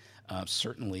money.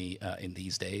 Certainly in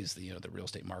these days, the real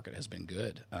estate market has been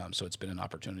good, so it's been an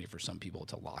opportunity for some people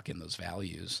to lock in those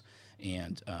values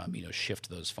and shift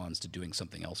those funds to doing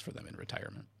something else for them in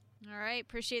retirement. All right.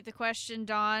 Appreciate the question,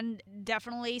 Don.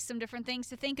 Definitely some different things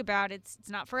to think about. It's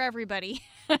not for everybody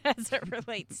as it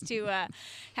relates to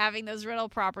having those rental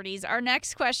properties. Our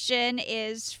next question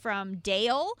is from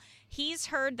Dale. He's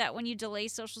heard that when you delay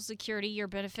Social Security, your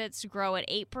benefits grow at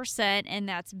 8%, and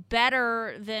that's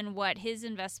better than what his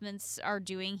investments are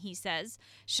doing, he says.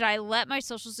 Should I let my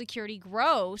Social Security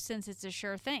grow since it's a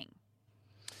sure thing?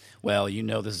 Well,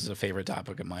 this is a favorite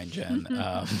topic of mine, Jen.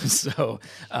 So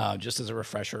just as a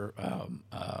refresher,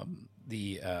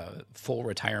 the full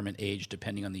retirement age,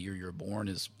 depending on the year you're born,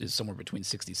 is somewhere between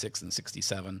 66 and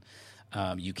 67.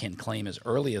 You can claim as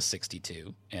early as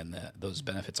 62, and those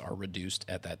benefits are reduced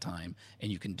at that time,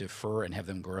 and you can defer and have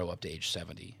them grow up to age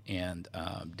 70. And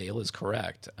Dale is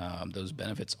correct. Those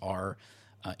benefits are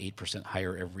 8%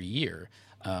 higher every year.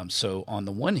 So on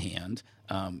the one hand,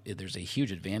 there's a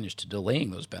huge advantage to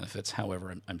delaying those benefits.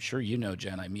 However, I'm sure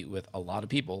Jen, I meet with a lot of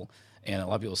people, and a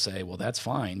lot of people say, well, that's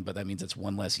fine, but that means it's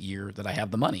one less year that I have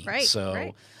the money. Right,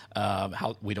 so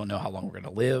we don't know how long we're going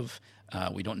to live.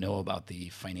 We don't know about the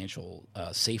financial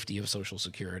safety of Social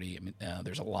Security. I mean,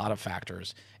 there's a lot of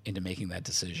factors into making that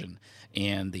decision.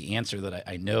 And the answer that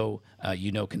I know,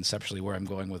 conceptually where I'm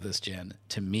going with this, Jen,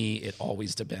 to me, it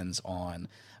always depends on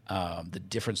the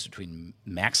difference between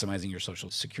maximizing your Social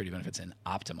Security benefits and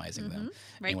optimizing them.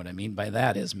 Right. And what I mean by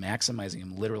that is maximizing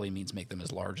them literally means make them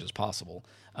as large as possible.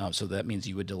 So that means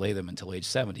you would delay them until age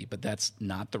 70, but that's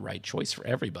not the right choice for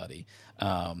everybody.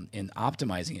 And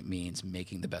optimizing it means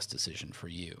making the best decision decision for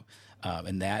you.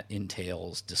 And that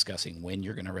entails discussing when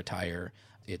you're going to retire.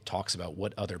 It talks about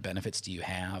what other benefits do you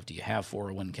have? Do you have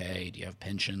 401k? Do you have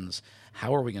pensions?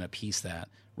 How are we going to piece that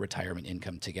retirement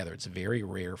income together? It's very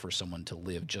rare for someone to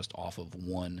live just off of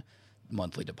one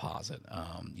monthly deposit.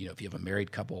 If you have a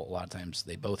married couple, a lot of times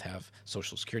they both have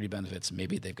Social Security benefits.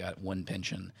 Maybe they've got one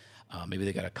pension. Maybe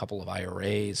they've got a couple of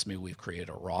IRAs. Maybe we've created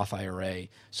a Roth IRA.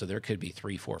 So there could be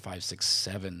 3, 4, 5, 6,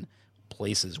 7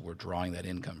 places we're drawing that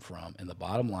income from. And the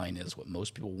bottom line is what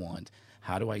most people want.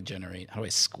 How do I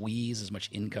squeeze as much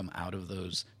income out of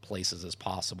those places as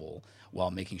possible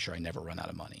while making sure I never run out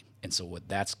of money? And so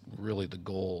that's really the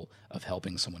goal of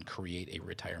helping someone create a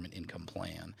retirement income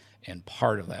plan. And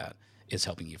part of that is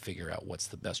helping you figure out what's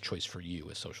the best choice for you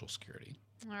with Social Security.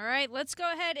 All right, let's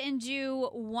go ahead and do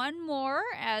one more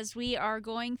as we are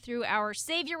going through our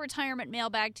Save Your Retirement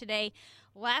mailbag today.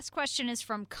 Last question is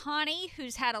from Connie,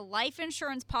 who's had a life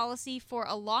insurance policy for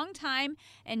a long time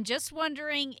and just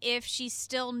wondering if she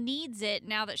still needs it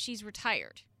now that she's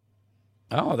retired.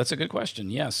 Oh, that's a good question.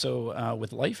 Yeah, so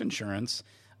with life insurance,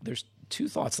 there's 2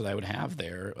 thoughts that I would have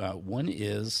there. One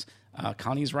is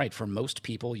Connie's right. For most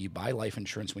people, you buy life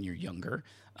insurance when you're younger.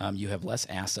 You have less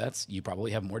assets. You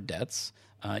probably have more debts.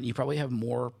 And you probably have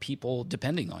more people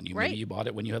depending on you. Right. Maybe you bought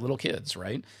it when you had little kids,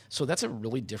 right? So that's a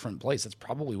really different place. That's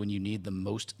probably when you need the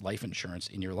most life insurance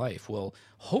in your life. Well,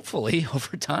 hopefully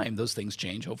over time those things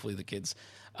change. Hopefully the kids,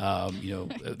 Go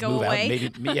move away.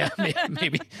 out.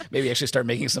 Maybe actually start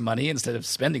making some money instead of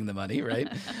spending the money, right?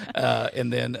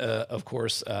 And then, of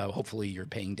course, hopefully you're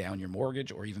paying down your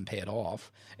mortgage or even pay it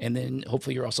off. And then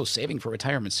hopefully you're also saving for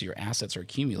retirement, so your assets are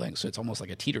accumulating. So it's almost like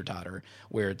a teeter-totter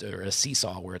or a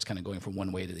seesaw where it's kind of going from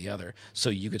one way to the other. So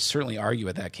you could certainly argue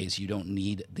at that case you don't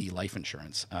need the life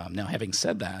insurance. Now, having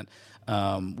said that,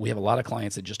 we have a lot of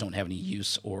clients that just don't have any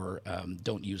use or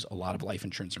don't use a lot of life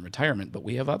insurance in retirement, but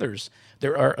we have others.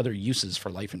 There are other uses for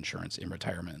life insurance in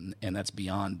retirement, and that's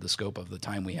beyond the scope of the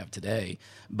time we have today.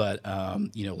 But,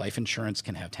 life insurance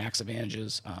can have tax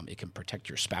advantages. It can protect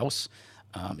your spouse.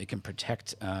 It can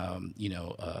protect,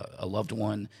 a loved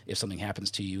one. If something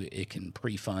happens to you, it can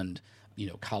pre-fund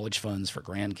college funds for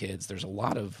grandkids. There's a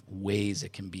lot of ways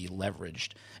it can be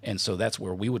leveraged. And so that's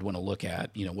where we would want to look at,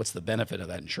 what's the benefit of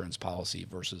that insurance policy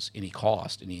versus any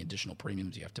cost, any additional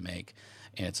premiums you have to make.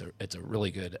 And it's a really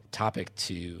good topic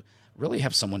to really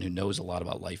have someone who knows a lot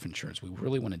about life insurance. We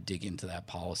really want to dig into that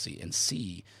policy and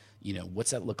see,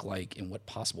 what's that look like and what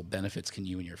possible benefits can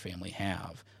you and your family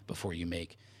have before you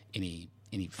make any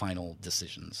final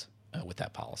decisions with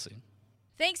that policy.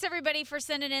 Thanks, everybody, for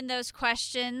sending in those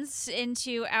questions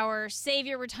into our Save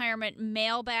Your Retirement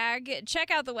mailbag.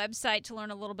 Check out the website to learn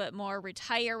a little bit more,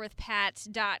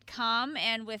 retirewithpat.com.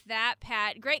 And with that,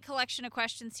 Pat, great collection of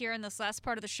questions here in this last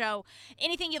part of the show.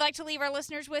 Anything you'd like to leave our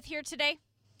listeners with here today?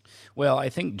 Well, I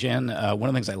think, Jen, one of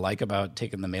the things I like about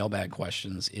taking the mailbag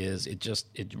questions is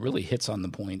it really hits on the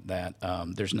point that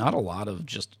there's not a lot of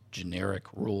just generic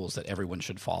rules that everyone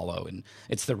should follow. And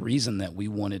it's the reason that we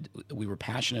were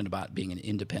passionate about being an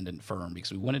independent firm,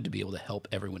 because we wanted to be able to help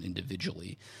everyone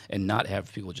individually and not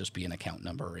have people just be an account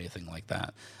number or anything like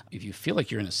that. If you feel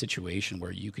like you're in a situation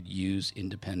where you could use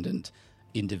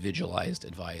individualized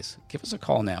advice, give us a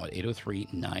call now at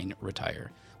 803-9-RETIRE.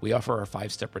 We offer our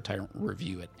 5-step retirement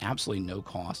review at absolutely no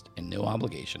cost and no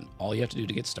obligation. All you have to do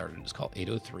to get started is call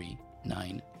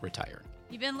 803-9-RETIRE.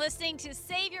 You've been listening to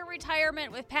Save Your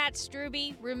Retirement with Pat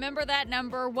Strube. Remember that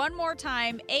number one more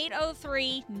time,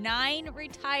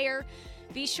 803-9-RETIRE.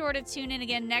 Be sure to tune in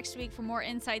again next week for more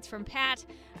insights from Pat.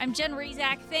 I'm Jen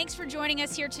Rezac. Thanks for joining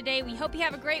us here today. We hope you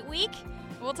have a great week.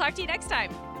 We'll talk to you next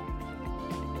time.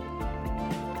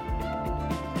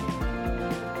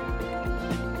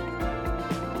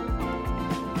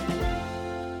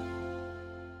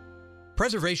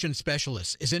 Preservation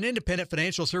Specialists is an independent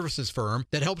financial services firm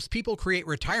that helps people create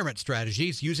retirement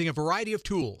strategies using a variety of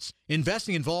tools.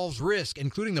 Investing involves risk,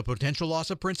 including the potential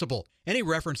loss of principal. Any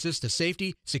references to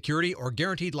safety, security, or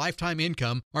guaranteed lifetime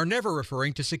income are never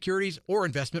referring to securities or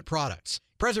investment products.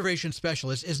 Preservation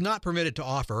Specialist is not permitted to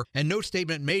offer, and no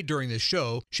statement made during this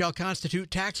show shall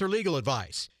constitute tax or legal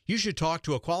advice. You should talk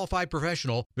to a qualified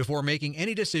professional before making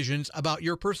any decisions about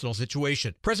your personal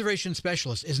situation. Preservation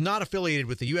Specialist is not affiliated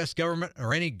with the U.S. government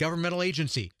or any governmental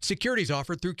agency. Securities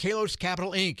offered through Kalos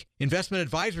Capital, Inc. Investment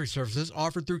advisory services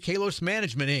offered through Kalos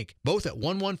Management, Inc., both at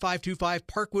 11525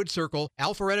 Parkwood Circle,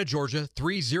 Alpharetta, Georgia,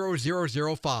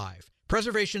 30005.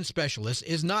 Preservation Specialist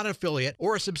is not an affiliate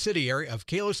or a subsidiary of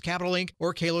Kalos Capital, Inc.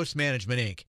 or Kalos Management,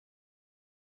 Inc.